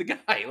he's the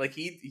guy, like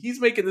he's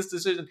making this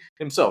decision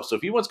himself. So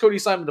if he wants Cody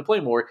Simon to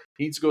play more,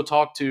 he needs to go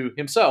talk to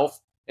himself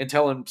and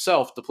tell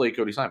himself to play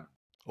Cody Simon.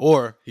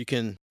 Or he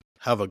can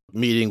have a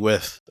meeting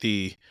with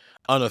the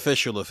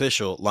official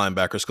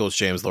linebackers coach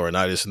James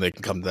Laurinaitis, and they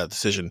can come to that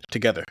decision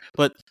together.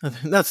 But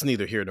that's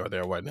neither here nor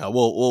there right now.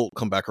 We'll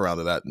come back around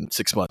to that in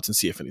 6 months and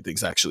see if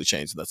anything's actually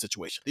changed in that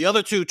situation. The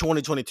other two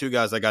 2022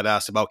 guys I got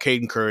asked about,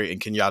 Caden Curry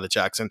and Kenyatta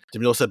Jackson.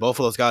 Jamil said both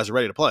of those guys are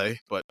ready to play,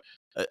 but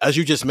as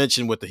you just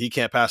mentioned with the he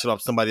can't pass it off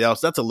to somebody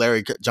else, that's a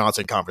Larry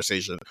Johnson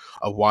conversation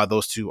of why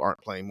those two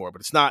aren't playing more.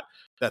 But it's not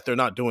that they're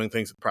not doing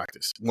things in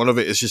practice. One of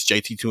it is just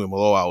JT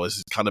Tuimoloau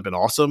has kind of been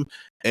awesome,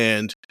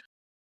 and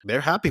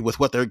they're happy with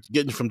what they're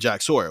getting from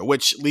Jack Sawyer,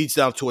 which leads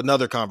down to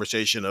another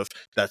conversation of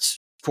that's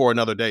for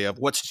another day of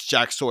what's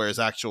Jack Sawyer's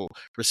actual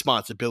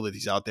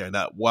responsibilities out there,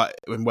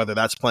 and whether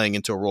that's playing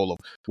into a role of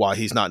why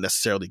he's not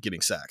necessarily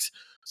getting sacks.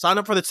 Sign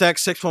up for the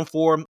text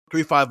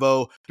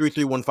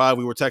 614-350-3315.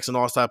 We were texting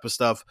all type of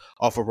stuff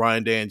off of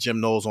Ryan Day and Jim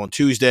Knowles on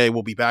Tuesday.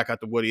 We'll be back at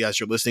the Woody as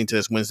you're listening to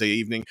this Wednesday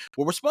evening,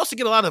 where we're supposed to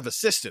get a lot of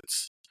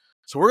assistance.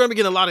 So we're going to be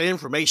getting a lot of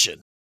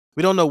information.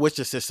 We don't know which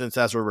assistants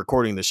as we're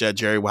recording this yet.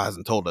 Jerry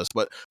hasn't told us,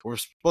 but we're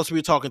supposed to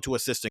be talking to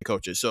assistant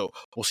coaches. So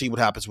we'll see what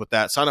happens with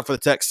that. Sign up for the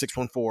text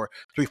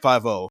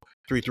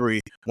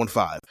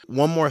 614-350-3315.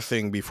 One more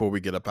thing before we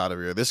get up out of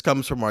here. This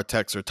comes from our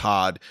texter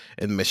Todd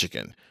in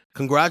Michigan.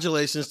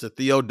 Congratulations to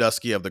Theo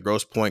Dusky of the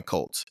Grosse Pointe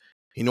Colts.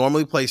 He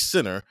normally plays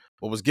center,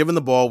 but was given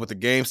the ball with the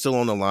game still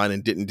on the line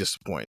and didn't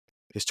disappoint.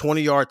 His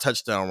 20-yard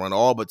touchdown run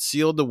all but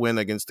sealed the win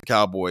against the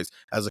Cowboys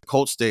as the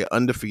Colts stay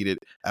undefeated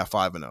at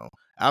 5-0.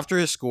 After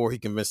his score, he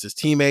convinced his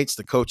teammates,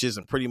 the coaches,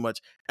 and pretty much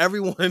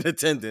everyone in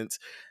attendance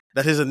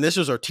that his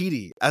initials are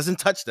TD, as in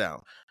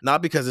touchdown,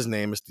 not because his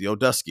name is Theo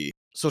Dusky.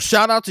 So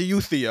shout out to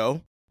you,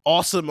 Theo.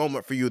 Awesome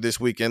moment for you this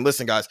weekend.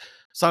 Listen, guys,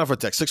 sign up for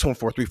text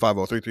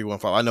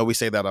 614-350-3315. I know we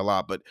say that a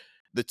lot, but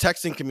the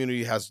texting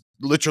community has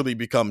literally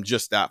become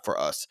just that for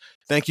us.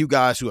 Thank you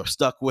guys who have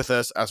stuck with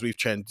us as we've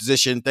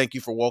transitioned. Thank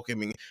you for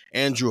welcoming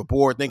Andrew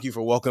aboard. Thank you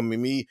for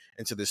welcoming me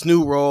into this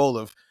new role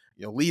of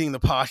leading the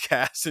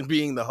podcast and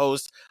being the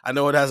host. I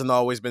know it hasn't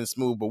always been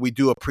smooth, but we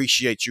do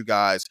appreciate you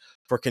guys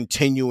for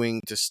continuing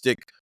to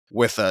stick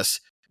with us.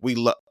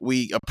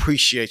 We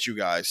appreciate you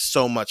guys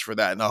so much for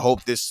that. And I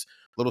hope this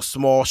little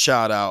small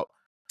shout out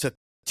to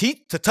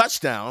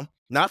touchdown,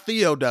 not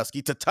Theo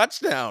Dusky, to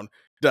touchdown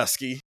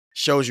Dusky,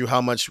 shows you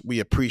how much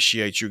we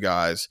appreciate you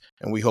guys.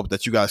 And we hope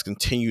that you guys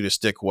continue to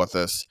stick with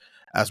us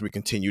as we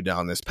continue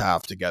down this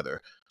path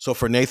together. So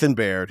for Nathan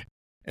Baird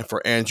and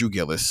for Andrew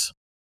Gillis,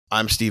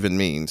 I'm Stephen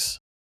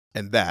Means,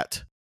 and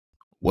that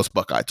was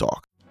Buckeye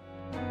Talk.